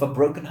heal you of a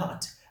broken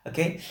heart.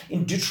 Okay?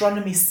 In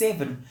Deuteronomy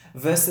 7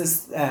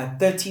 verses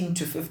 13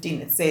 to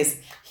 15, it says,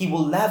 "He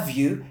will love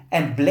you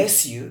and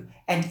bless you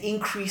and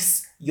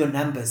increase your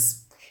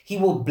numbers. He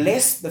will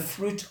bless the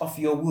fruit of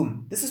your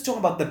womb." This is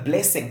talking about the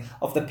blessing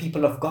of the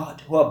people of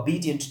God who are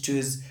obedient to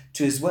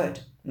his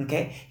word.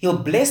 Okay?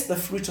 "He'll bless the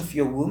fruit of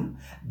your womb,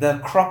 the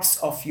crops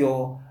of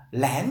your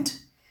land,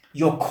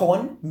 your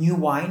corn, new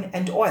wine,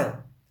 and oil,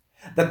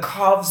 the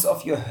calves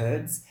of your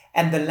herds,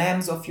 and the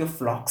lambs of your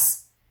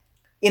flocks,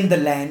 in the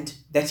land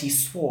that he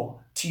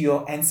swore to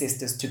your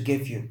ancestors to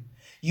give you.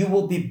 You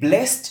will be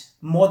blessed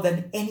more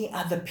than any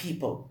other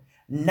people.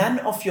 None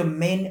of your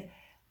men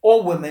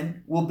or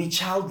women will be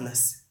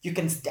childless. You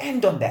can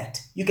stand on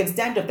that. You can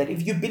stand on that.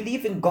 If you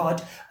believe in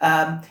God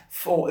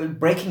for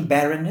breaking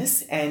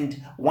barrenness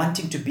and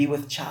wanting to be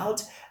with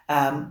child,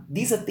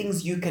 these are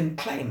things you can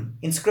claim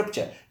in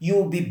scripture. You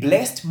will be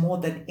blessed more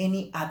than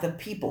any other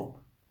people.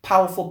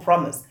 Powerful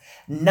promise.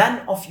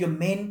 None of your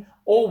men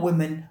or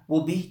women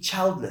will be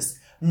childless,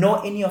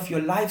 nor any of your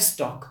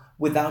livestock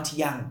without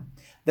young.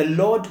 The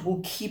Lord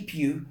will keep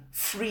you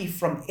free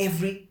from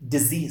every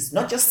disease,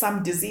 not just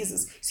some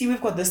diseases. See,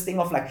 we've got this thing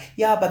of like,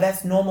 yeah, but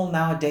that's normal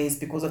nowadays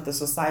because of the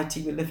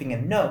society we're living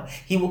in. No,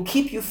 He will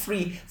keep you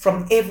free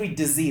from every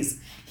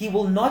disease. He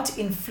will not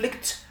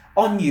inflict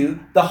on you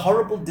the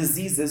horrible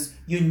diseases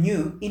you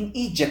knew in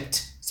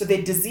Egypt. So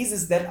they're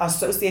diseases that are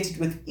associated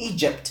with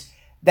Egypt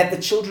that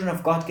the children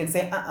of God can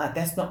say,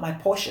 that's not my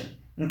portion.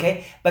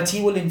 Okay, but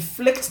He will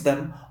inflict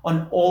them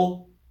on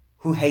all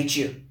who hate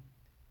you.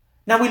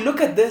 Now we look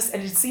at this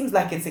and it seems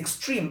like it's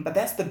extreme, but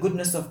that's the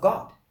goodness of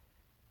God.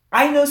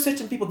 I know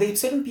certain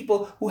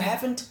people who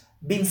haven't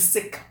been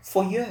sick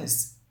for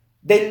years.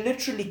 They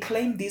literally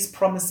claim these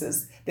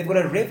promises. They've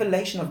got a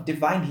revelation of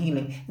divine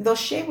healing and they'll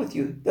share with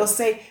you. They'll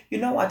say, you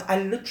know what?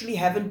 I literally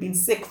haven't been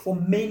sick for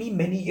many,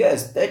 many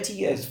years, 30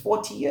 years,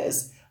 40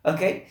 years.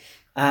 Okay.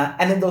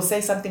 And then they'll say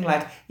something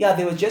like, yeah,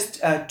 there were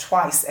just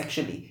twice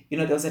actually.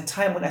 There was a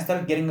time when I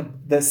started getting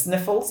the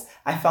sniffles.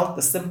 I felt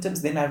the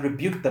symptoms, then I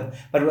rebuked them.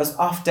 But it was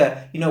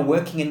after,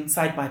 working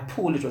inside my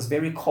pool. It was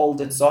very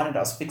cold and so on, and I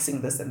was fixing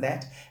this and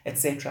that,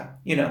 etc.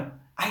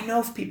 I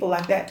know of people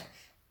like that.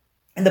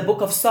 In the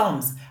book of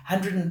Psalms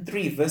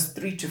 103, verse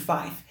 3 to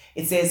 5,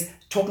 it says,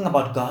 talking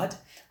about God,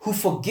 who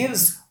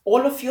forgives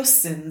all of your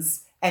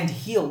sins and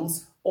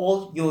heals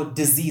all your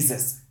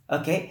diseases.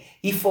 Okay?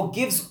 He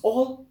forgives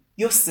all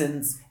your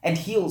sins and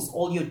heals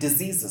all your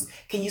diseases.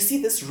 Can you see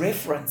this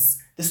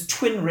reference, this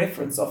twin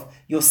reference of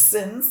your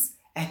sins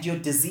and your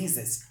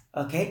diseases?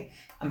 Okay,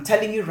 I'm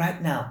telling you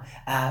right now,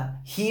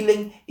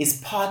 healing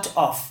is part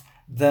of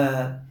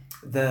the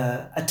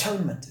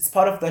atonement. It's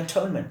part of the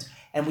atonement,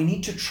 and we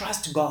need to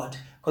trust God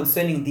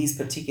concerning these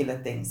particular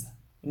things.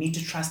 We need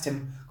to trust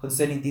Him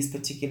concerning these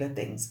particular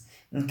things.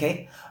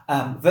 Okay,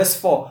 verse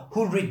 4: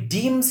 who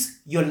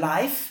redeems your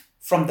life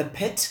from the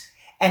pit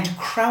and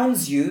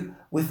crowns you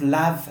with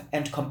love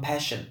and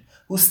compassion,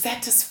 who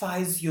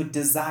satisfies your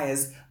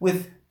desires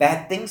with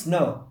bad things?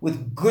 No,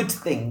 with good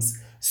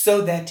things,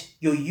 so that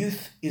your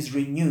youth is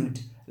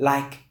renewed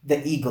like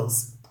the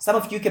eagles. Some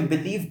of you can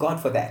believe God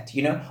for that.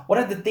 What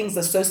are the things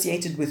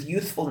associated with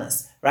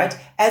youthfulness, right?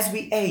 As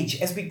we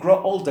age, as we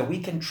grow older, we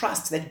can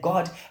trust that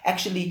God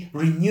actually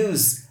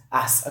renews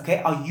us,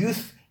 okay? Our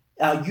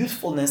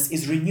youthfulness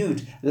is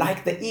renewed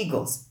like the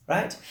eagles,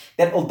 right?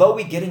 That although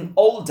we're getting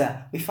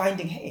older, we're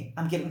finding, hey,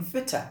 I'm getting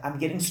fitter, I'm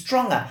getting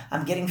stronger,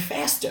 I'm getting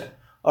faster,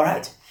 all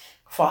right?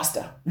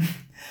 Faster.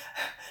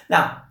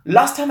 Now,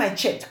 last time I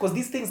checked, because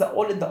these things are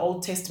all in the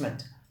Old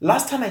Testament,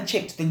 last time I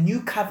checked, the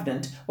New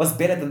Covenant was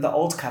better than the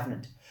Old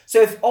Covenant.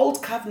 So if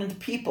Old Covenant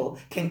people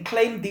can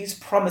claim these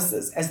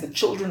promises as the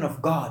children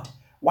of God,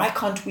 why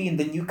can't we in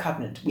the New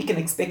Covenant? We can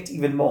expect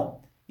even more,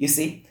 you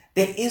see?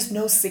 There is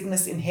no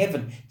sickness in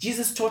heaven.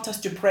 Jesus taught us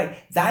to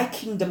pray, thy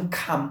kingdom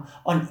come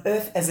on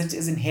earth as it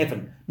is in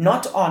heaven,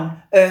 not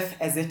on earth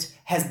as it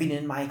has been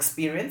in my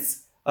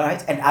experience, all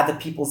right, and other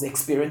people's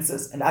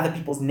experiences and other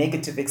people's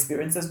negative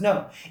experiences.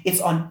 No, it's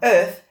on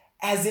earth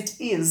as it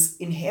is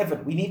in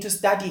heaven. We need to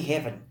study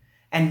heaven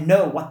and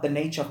know what the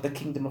nature of the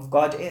kingdom of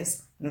God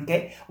is.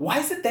 Okay? Why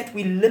is it that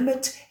we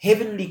limit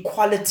heavenly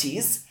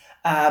qualities,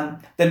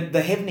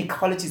 the heavenly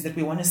qualities that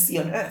we want to see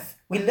on earth?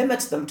 We limit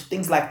them to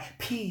things like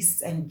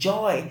peace and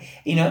joy,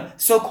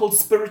 so-called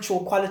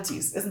spiritual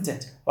qualities, isn't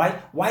it?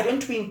 Right? Why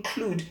don't we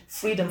include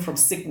freedom from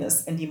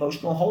sickness and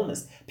emotional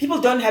wholeness?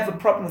 People don't have a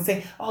problem with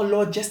saying, oh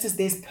Lord, just as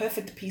there's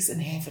perfect peace in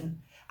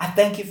heaven, I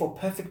thank you for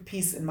perfect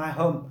peace in my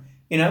home.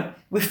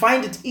 We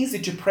find it easy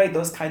to pray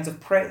those kinds of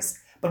prayers.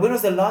 But when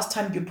was the last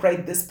time you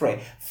prayed this prayer?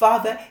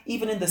 Father,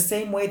 even in the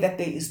same way that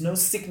there is no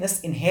sickness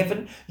in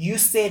heaven, you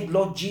said,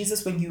 Lord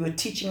Jesus, when you were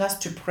teaching us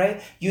to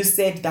pray, you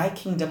said, thy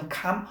kingdom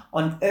come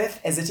on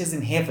earth as it is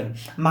in heaven.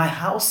 My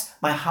house,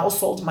 my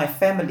household, my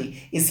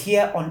family is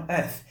here on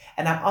earth.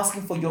 And I'm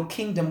asking for your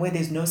kingdom where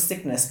there's no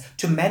sickness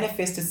to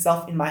manifest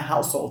itself in my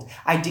household.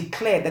 I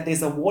declare that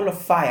there's a wall of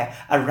fire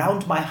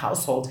around my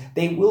household.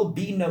 There will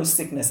be no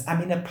sickness.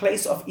 I'm in a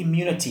place of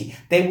immunity.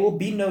 There will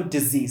be no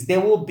disease.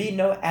 There will be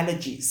no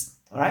allergies.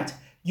 All right?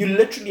 You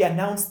literally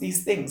announce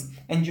these things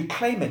and you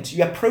claim it.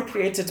 You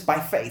appropriate it by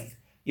faith.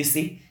 You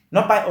see?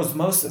 Not by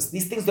osmosis.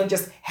 These things don't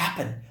just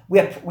happen.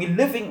 We're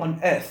living on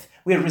earth.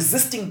 We're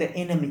resisting the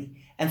enemy.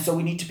 And so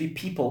we need to be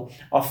people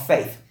of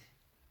faith.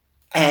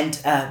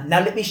 And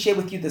now let me share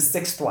with you the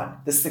sixth one.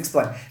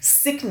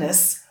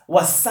 Sickness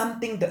was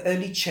something the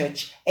early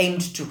church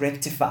aimed to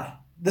rectify.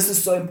 This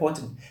is so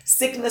important.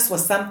 Sickness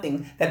was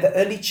something that the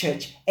early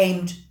church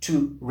aimed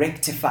to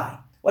rectify.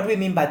 What do we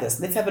mean by this?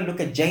 Let's have a look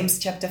at James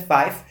chapter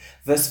 5,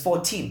 verse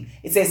 14.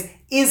 It says,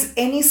 is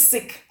any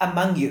sick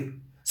among you?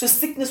 So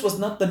sickness was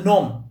not the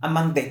norm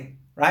among them,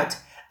 right?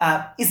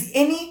 Is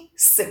any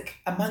sick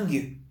among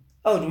you?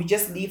 Oh, do we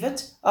just leave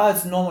it? Oh,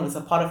 it's normal, it's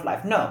a part of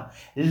life. No.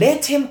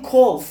 Let him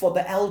call for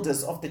the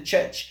elders of the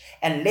church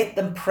and let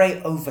them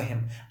pray over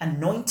him,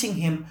 anointing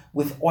him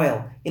with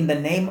oil in the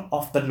name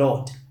of the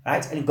Lord.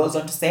 Right? And it goes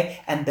on to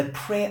say, and the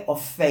prayer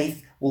of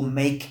faith will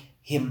make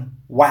him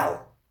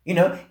well.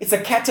 It's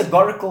a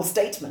categorical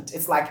statement.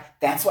 It's like,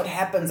 that's what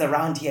happens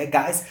around here,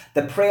 guys.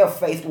 The prayer of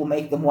faith will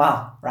make them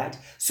well, right?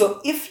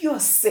 So if you're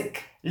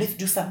sick, let's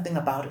do something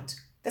about it.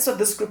 That's what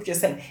the scripture is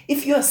saying.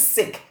 If you're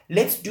sick,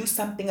 let's do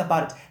something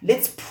about it.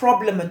 Let's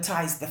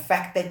problematize the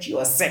fact that you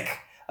are sick.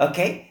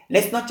 Okay?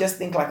 Let's not just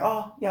think like,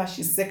 oh, yeah,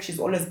 she's sick. She's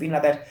always been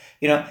like that,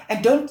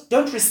 and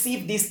don't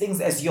receive these things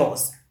as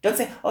yours. Don't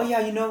say, oh,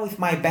 yeah, with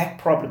my back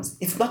problems.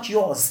 It's not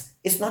yours.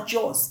 It's not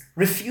yours.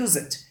 Refuse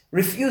it.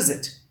 Refuse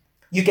it.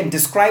 You can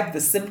describe the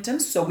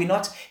symptoms, so we're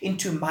not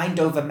into mind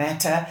over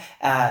matter.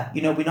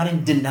 We're not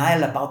in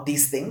denial about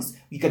these things.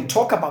 You can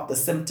talk about the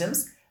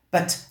symptoms,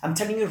 but I'm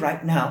telling you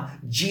right now,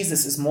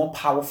 Jesus is more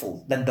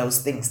powerful than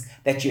those things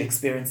that you're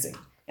experiencing.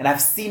 And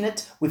I've seen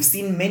it. We've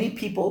seen many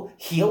people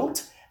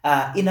healed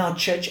in our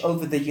church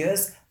over the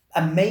years.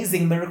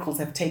 Amazing miracles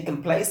have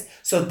taken place.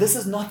 So this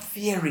is not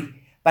theory.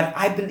 But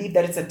I believe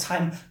that it's a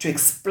time to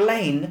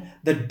explain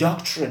the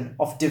doctrine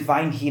of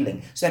divine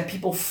healing so that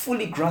people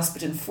fully grasp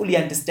it and fully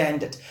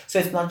understand it. So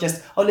it's not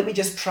just, oh, let me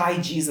just try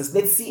Jesus.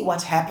 Let's see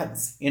what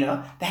happens.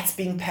 That's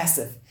being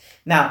passive.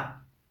 Now,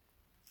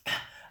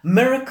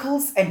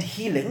 miracles and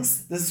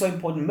healings, this is so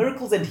important.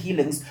 Miracles and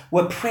healings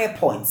were prayer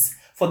points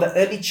for the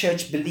early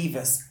church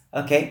believers,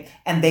 okay?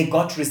 And they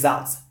got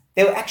results.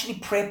 They were actually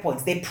prayer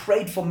points. They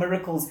prayed for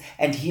miracles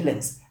and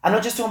healings. I'm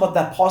not just talking about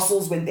the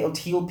apostles when they would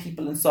heal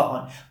people and so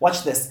on.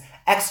 Watch this.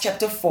 Acts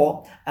chapter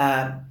 4,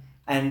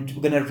 and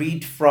we're going to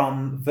read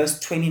from verse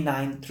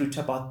 29 through to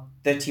about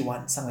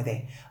 31, somewhere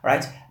there. All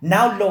right.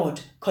 Now,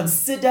 Lord,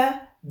 consider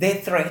their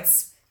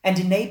threats and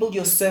enable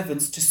your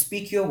servants to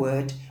speak your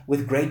word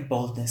with great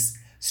boldness.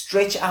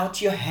 Stretch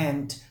out your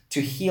hand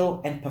to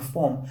heal and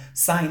perform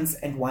signs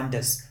and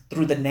wonders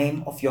through the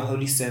name of your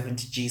holy servant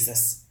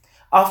Jesus.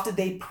 After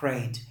they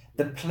prayed,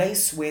 the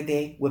place where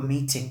they were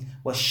meeting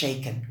was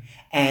shaken,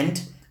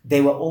 and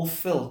they were all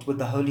filled with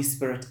the Holy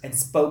Spirit and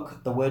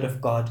spoke the word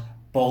of God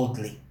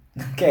boldly.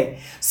 Okay,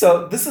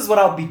 so this is what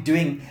I'll be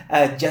doing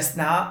just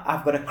now.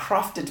 I've got a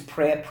crafted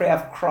prayer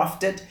I've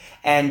crafted,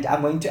 and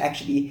I'm going to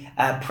actually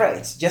pray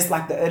it just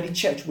like the early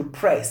church would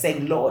pray,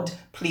 saying, Lord,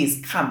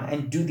 please come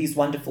and do these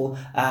wonderful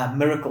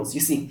miracles.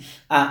 You see,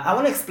 I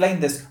want to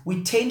explain this.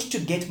 We tend to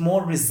get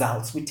more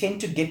results. We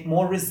tend to get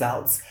more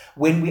results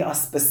when we are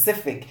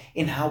specific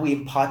in how we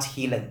impart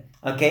healing.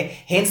 Okay,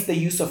 hence the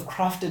use of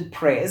crafted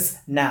prayers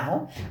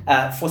now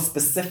for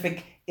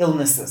specific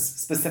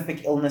illnesses.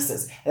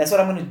 And that's what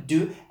I'm going to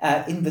do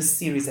in this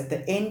series. At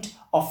the end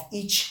of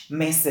each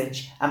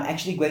message, I'm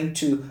actually going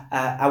to,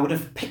 I would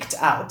have picked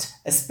out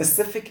a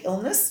specific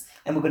illness,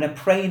 and we're going to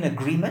pray in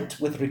agreement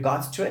with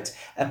regards to it.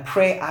 A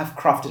prayer I've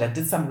crafted. I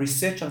did some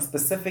research on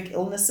specific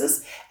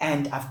illnesses,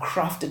 and I've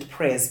crafted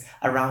prayers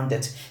around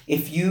it.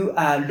 If you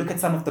look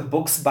at some of the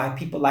books by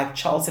people like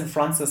Charles and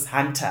Francis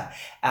Hunter,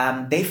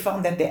 they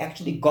found that they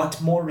actually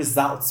got more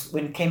results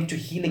when it came to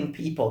healing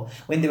people,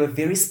 when they were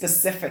very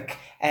specific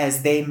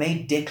as they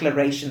made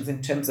declarations in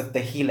terms of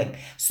the healing.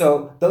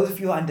 So those of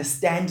you who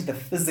understand the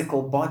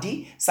physical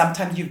body,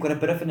 sometimes you've got a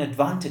bit of an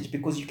advantage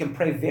because you can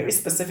pray very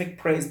specific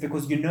prayers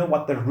because you know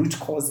what the root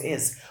cause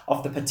is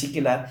of the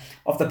particular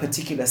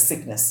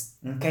sickness.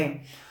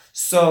 Okay,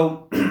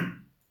 so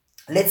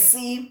let's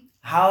see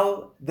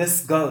how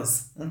this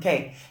goes.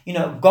 Okay,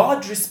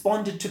 God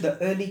responded to the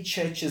early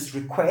church's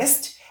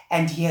request,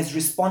 and he has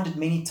responded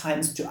many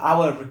times to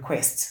our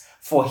requests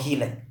for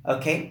healing.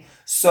 Okay,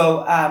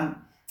 so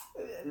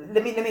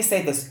let me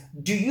say this.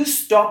 Do you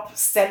stop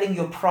selling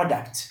your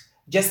product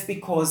just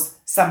because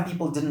some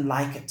people didn't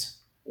like it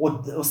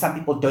or some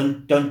people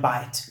don't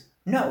buy it?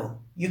 No,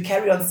 you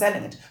carry on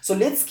selling it. So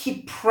let's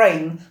keep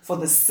praying for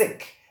the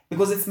sick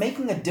because it's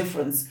making a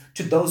difference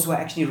to those who are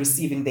actually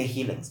receiving their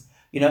healings.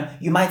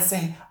 You might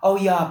say, oh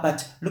yeah,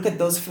 but look at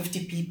those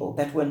 50 people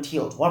that weren't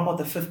healed. What about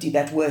the 50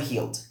 that were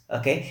healed?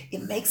 Okay,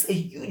 it makes a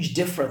huge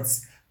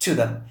difference to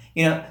them.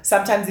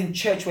 Sometimes in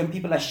church when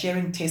people are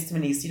sharing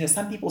testimonies,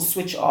 some people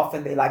switch off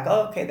and they're like,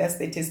 oh, okay, that's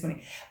their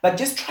testimony. But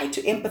just try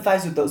to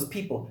empathize with those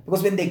people,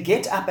 because when they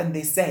get up and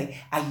they say,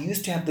 I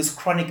used to have this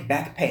chronic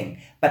back pain,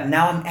 but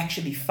now I'm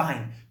actually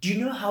fine. Do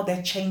you know how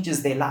that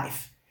changes their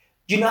life?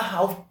 Do you know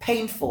how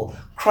painful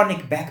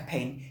chronic back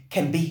pain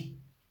can be?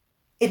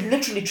 It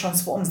literally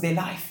transforms their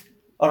life.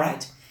 All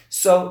right.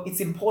 So it's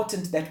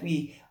important that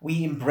we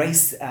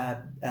embrace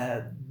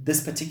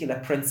this particular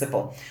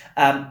principle.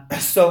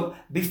 So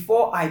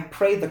before I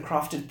pray the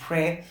crafted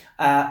prayer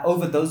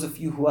over those of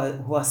you who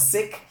are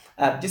sick,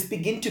 just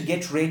begin to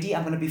get ready.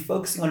 I'm going to be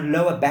focusing on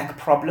lower back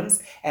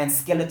problems and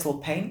skeletal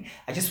pain.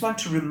 I just want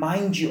to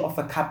remind you of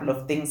a couple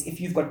of things.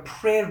 If you've got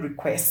prayer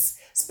requests,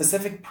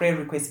 specific prayer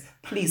requests,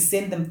 please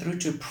send them through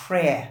to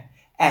prayer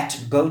at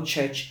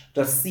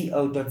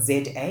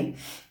gochurch.co.za.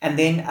 And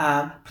then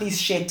please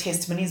share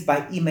testimonies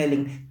by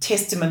emailing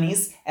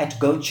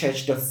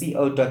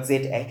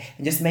testimonies@gochurch.co.za.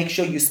 And just make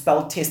sure you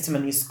spell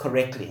testimonies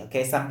correctly,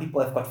 okay? Some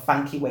people have got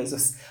funky ways of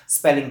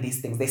spelling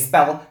these things. They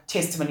spell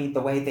testimony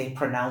the way they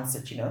pronounce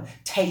it,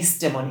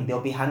 Tastemony.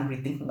 They'll be hungry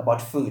thinking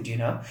about food,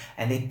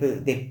 and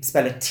they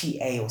spell it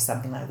T-A or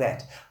something like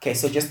that. Okay,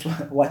 so just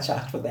watch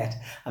out for that.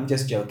 I'm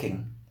just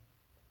joking.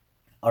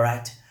 All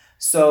right.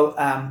 So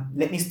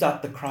let me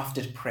start the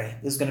crafted prayer.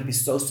 This is going to be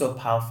so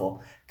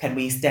powerful. Can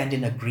we stand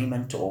in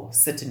agreement or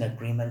sit in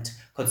agreement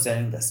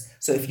concerning this?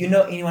 So if you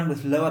know anyone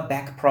with lower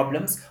back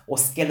problems or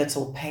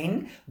skeletal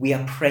pain, we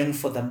are praying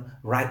for them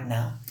right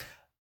now.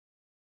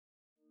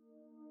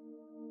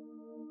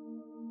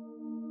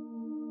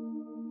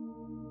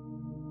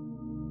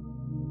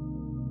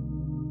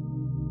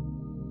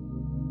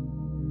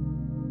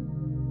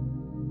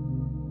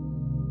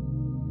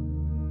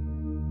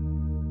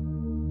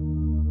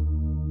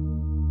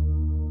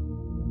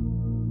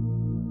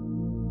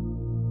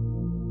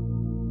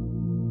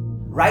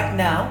 Right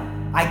now,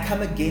 I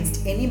come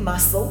against any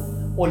muscle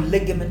or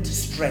ligament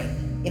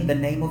strain in the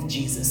name of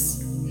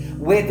Jesus.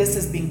 Where this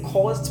has been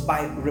caused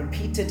by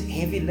repeated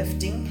heavy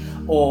lifting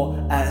or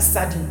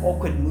sudden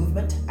awkward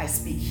movement, I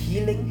speak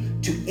healing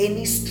to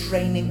any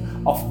straining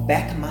of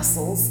back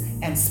muscles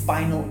and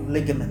spinal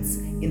ligaments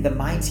in the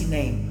mighty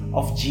name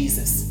of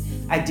Jesus.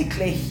 I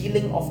declare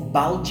healing of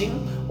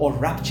bulging or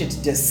ruptured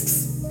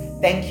discs.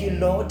 Thank you,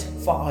 Lord,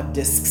 for our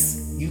discs.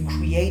 You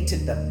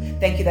created them.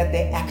 Thank you that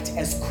they act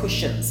as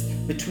cushions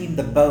between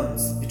the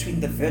bones, between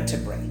the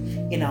vertebrae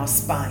in our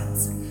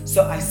spines.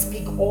 So I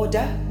speak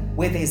order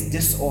where there's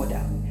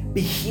disorder.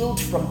 Be healed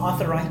from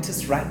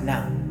arthritis right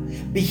now.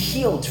 Be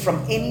healed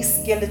from any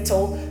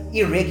skeletal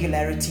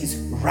irregularities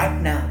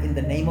right now in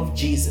the name of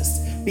Jesus.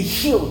 Be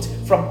healed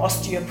from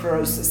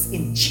osteoporosis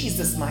in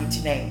Jesus'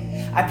 mighty name.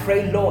 I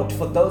pray, Lord,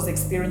 for those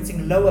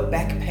experiencing lower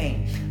back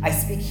pain. I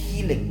speak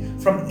healing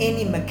from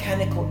any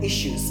mechanical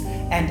issues,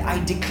 and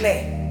I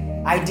declare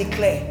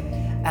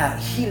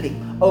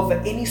healing over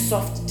any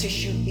soft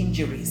tissue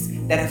injuries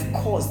that have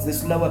caused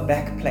this lower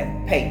back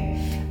pain.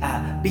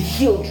 Be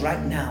healed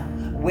right now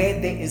where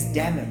there is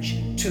damage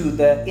to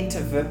the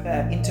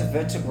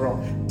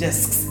intervertebral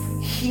discs.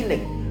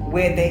 Healing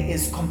where there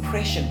is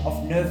compression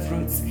of nerve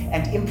roots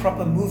and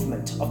improper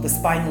movement of the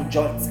spinal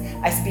joints.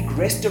 I speak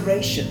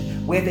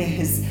restoration where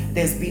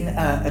there's been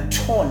a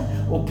torn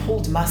or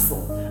pulled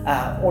muscle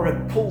or a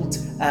pulled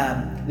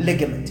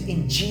ligament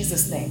in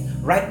Jesus' name.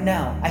 Right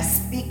now, I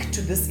speak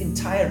to this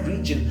entire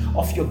region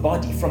of your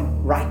body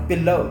from right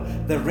below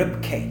the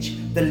rib cage,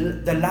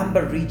 the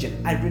lumbar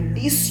region. I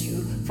release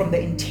you from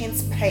the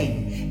intense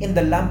pain in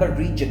the lumbar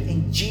region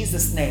in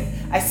Jesus' name.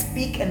 I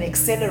speak an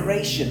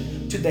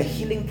acceleration to the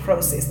healing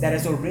process that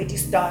has already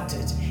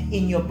started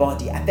in your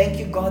body. I thank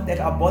you, God, that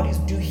our bodies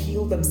do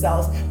heal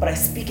themselves, but I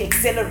speak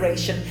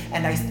acceleration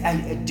and I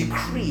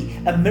decree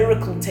a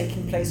miracle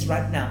taking place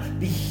right now.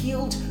 Be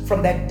healed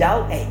from that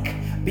dull ache.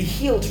 Be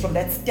healed from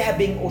that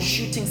stabbing or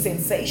shooting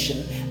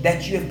sensation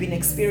that you have been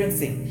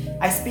experiencing.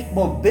 I speak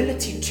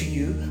mobility to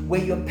you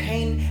where your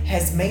pain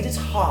has made it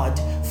hard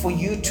for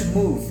you to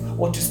move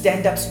or to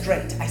stand up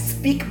straight. I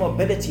speak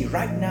mobility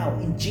right now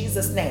in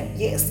Jesus' name.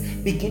 Yes,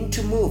 begin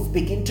to move,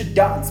 begin to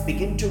dance,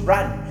 begin to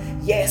run.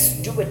 Yes,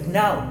 do it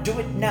now, do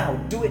it now,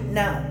 do it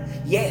now.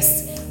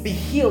 Yes, be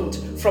healed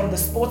from the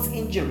sports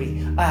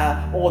injury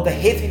or the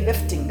heavy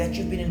lifting that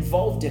you've been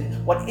involved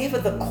in. Whatever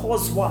the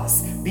cause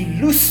was, be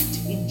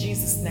loosed in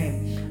Jesus'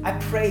 name. I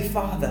pray,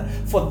 Father,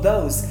 for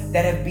those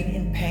that have been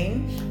in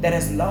pain that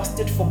has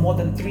lasted for more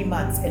than 3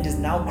 months and is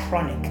now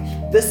chronic.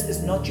 This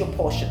is not your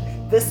portion.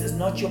 This is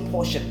not your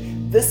portion.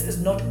 This is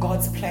not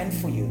God's plan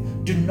for you.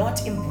 Do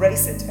not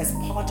embrace it as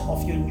part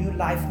of your new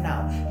life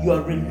now. You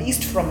are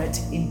released from it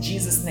in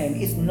Jesus' name.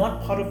 It's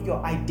not part of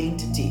your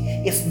identity.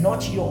 It's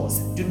not yours.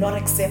 Do not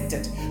accept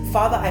it.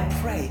 Father, I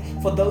pray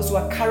for those who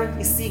are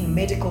currently seeing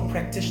medical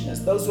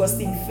practitioners, those who are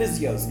seeing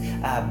physios,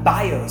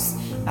 bios.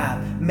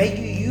 May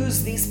you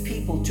use these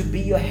people to be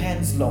your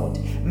hands, Lord.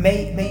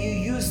 May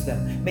you use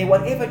them. May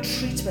whatever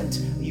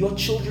treatment your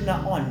children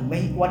are on,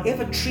 may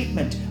whatever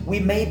treatment we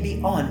may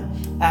be on,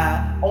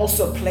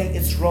 also play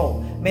its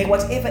role. May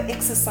whatever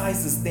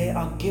exercises they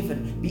are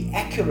given be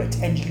accurate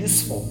and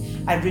useful.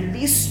 I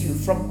release you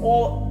from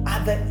all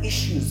other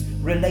issues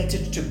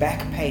related to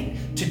back pain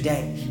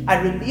today. I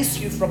release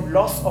you from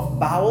loss of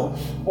bowel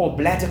or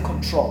bladder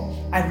control.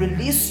 I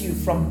release you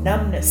from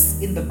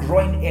numbness in the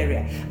groin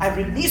area. I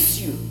release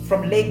you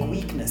from leg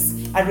weakness.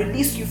 I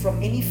release you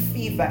from any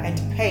fever and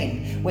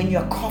pain when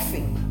you're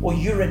coughing or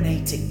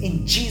urinating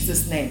in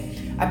Jesus' name.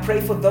 I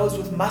pray for those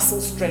with muscle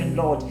strain,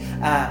 Lord,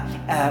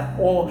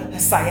 or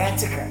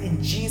sciatica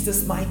in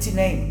Jesus' mighty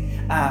name.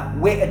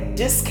 Where a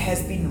disc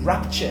has been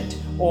ruptured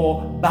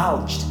or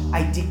bulged,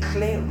 I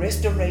declare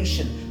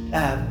restoration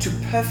to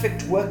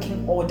perfect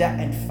working order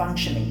and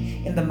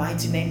functioning in the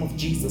mighty name of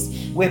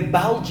Jesus. Where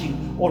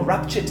bulging or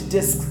ruptured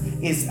disc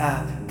is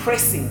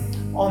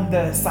pressing on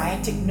the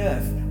sciatic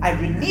nerve, I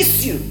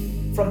release you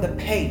from the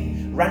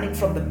pain. running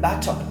from the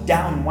buttock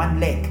down one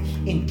leg.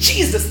 In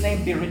Jesus'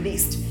 name, be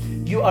released.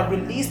 You are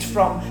released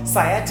from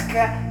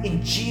sciatica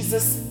in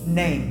Jesus'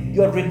 name.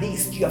 You are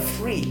released. You are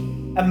free.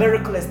 A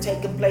miracle has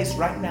taken place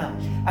right now.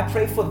 I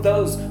pray for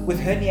those with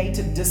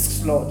herniated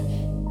discs, Lord,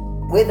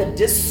 where the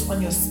discs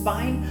on your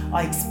spine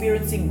are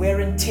experiencing wear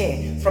and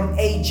tear from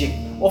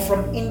aging or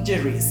from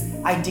injuries.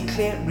 I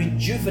declare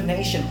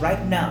rejuvenation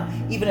right now,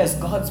 even as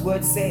God's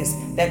word says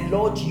that,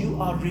 Lord,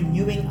 you are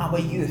renewing our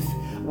youth.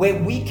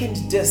 Where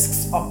weakened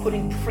discs are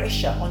putting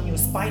pressure on your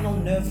spinal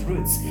nerve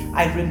roots,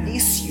 I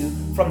release you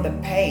from the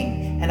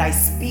pain and I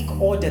speak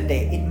order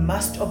there. It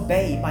must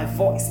obey my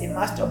voice. It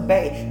must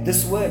obey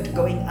this word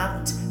going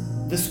out,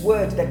 this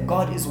word that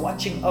God is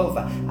watching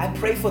over. I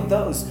pray for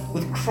those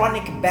with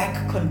chronic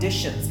back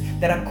conditions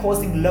that are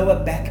causing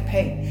lower back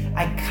pain.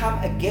 I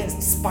come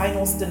against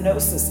spinal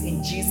stenosis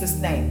in Jesus'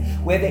 name,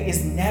 where there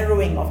is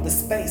narrowing of the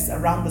space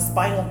around the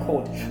spinal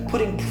cord,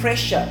 putting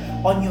pressure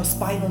on your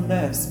spinal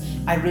nerves.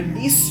 I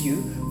release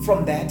you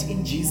from that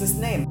in Jesus'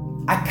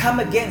 name. I come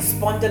against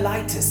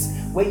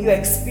spondylitis, where you're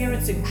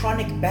experiencing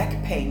chronic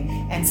back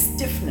pain and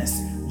stiffness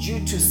due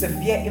to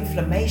severe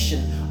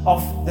inflammation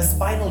of the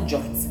spinal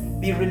joints.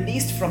 Be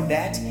released from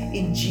that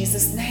in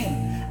Jesus'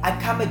 name. I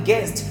come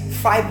against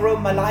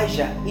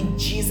fibromyalgia in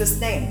Jesus'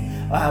 name,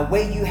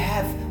 where you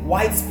have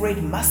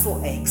widespread muscle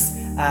aches,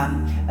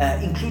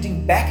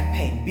 including back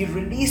pain. Be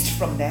released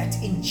from that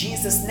in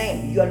Jesus'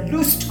 name. You are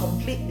loosed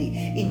completely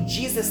in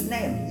Jesus'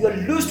 name. You are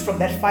loosed from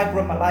that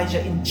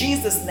fibromyalgia in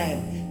Jesus'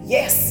 name.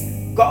 Yes,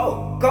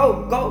 go,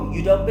 go, go.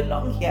 You don't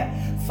belong here.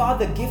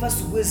 Father, give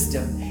us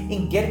wisdom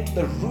in getting to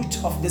the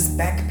root of this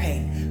back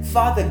pain.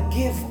 Father,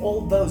 give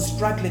all those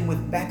struggling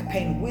with back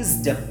pain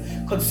wisdom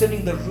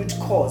concerning the root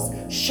cause.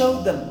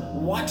 Show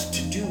them what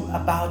to do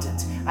about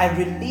it. I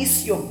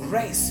release your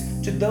grace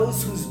to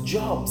those whose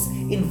jobs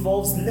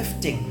involves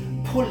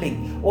lifting,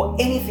 pulling, or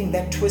anything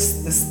that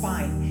twists the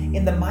spine.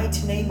 In the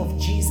mighty name of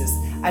Jesus,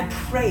 I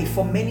pray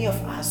for many of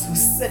us who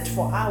sit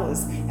for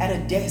hours at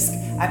a desk.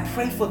 I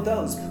pray for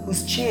those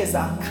whose chairs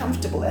are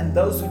uncomfortable and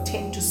those who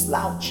tend to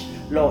slouch.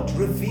 Lord,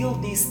 reveal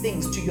these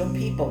things to your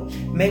people.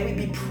 May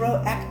we be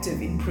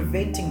proactive in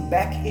preventing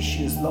back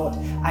issues, Lord.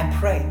 I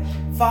pray.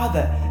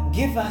 Father,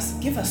 give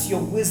us your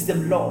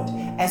wisdom, Lord,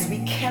 as we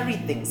carry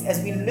things,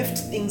 as we lift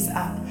things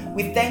up.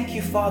 We thank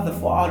you, Father,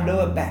 for our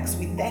lower backs.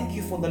 We thank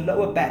you for the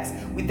lower backs.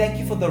 We thank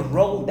you for the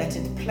role that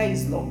it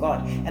plays, Lord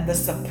God, and the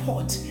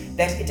support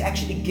that it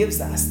actually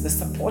gives us, the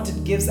support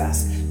it gives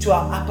us to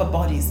our upper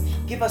bodies.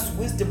 Give us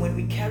wisdom when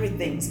we carry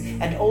things,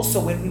 and also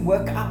when we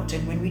work out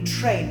and when we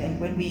train and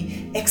when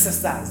we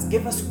exercise.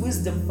 Give us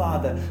wisdom,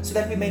 Father, so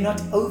that we may not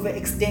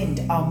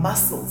overextend our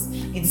muscles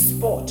in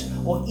sport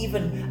or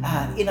even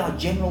in our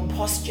general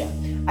posture.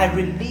 I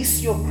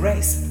release your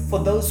grace for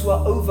those who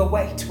are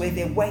overweight, where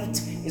their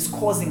weight is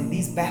causing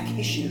these back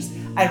issues.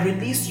 I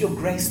release your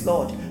grace,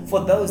 Lord,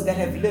 for those that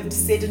have lived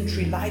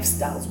sedentary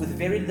lifestyles with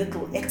very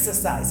little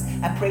exercise.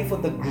 I pray for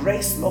the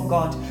grace, Lord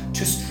God,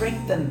 to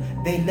strengthen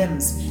their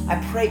limbs. I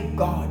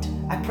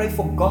pray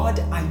for God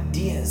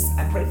ideas.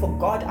 I pray for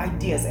God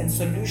ideas and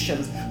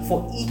solutions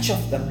for each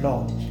of them,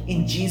 Lord.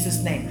 In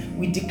Jesus' name,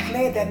 we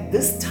declare that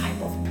this type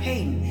of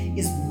pain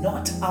is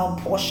not our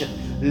portion.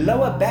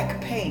 Lower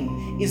back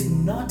pain is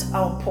not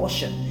our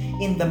portion.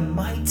 In the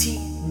mighty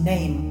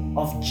name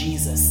of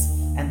Jesus.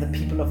 And the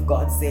people of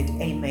God said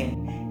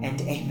amen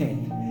and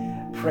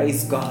amen.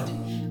 Praise God.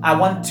 I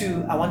want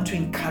to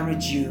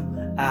encourage you,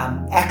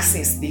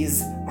 access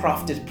these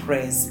crafted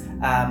prayers.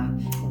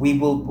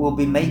 We'll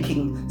be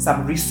making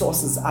some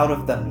resources out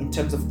of them, in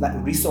terms of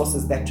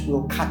resources that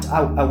will cut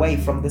away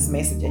from this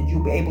message, and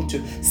you'll be able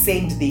to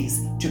send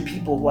these to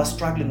people who are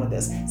struggling with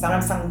this.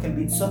 Sometimes someone can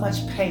be in so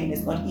much pain,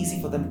 it's not easy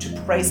for them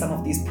to pray some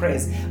of these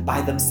prayers by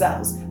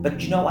themselves.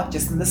 But you know what?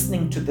 Just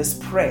listening to this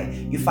prayer,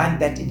 you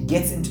find that it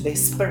gets into their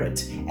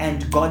spirit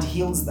and God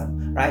heals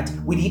them, right?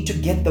 We need to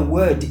get the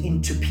word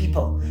into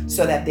people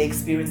so that they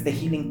experience the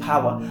healing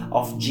power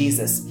of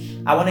Jesus.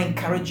 I want to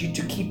encourage you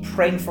to keep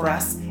praying for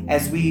us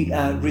as we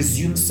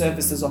resume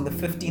services on the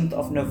 15th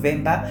of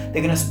November.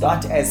 They're going to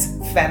start as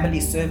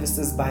family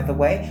services, by the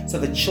way, so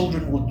the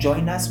children will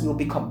join us. We'll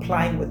be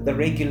complying with the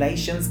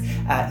regulations.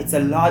 It's a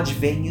large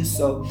venue,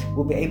 so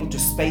we'll be able to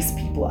space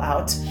people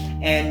out.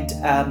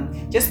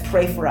 And just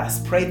pray for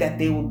us. Pray that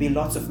there will be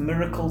lots of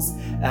miracles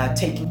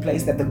taking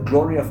place, that the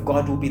glory of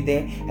God will be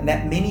there, and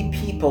that many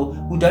people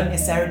who don't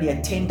necessarily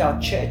attend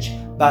our church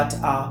but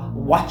are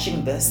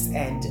watching this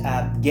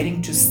and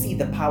getting to see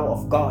the power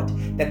of God,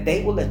 that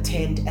they will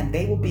attend and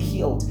they will be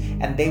healed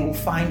and they will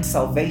find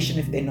salvation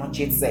if they're not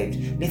yet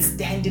saved. Let's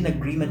stand in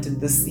agreement in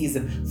this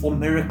season for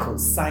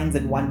miracles, signs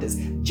and wonders,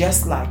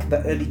 just like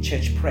the early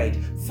church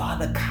prayed.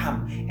 Father,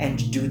 come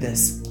and do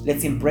this.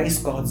 Let's embrace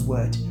God's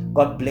word.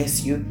 God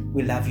bless you.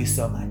 We love you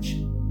so much.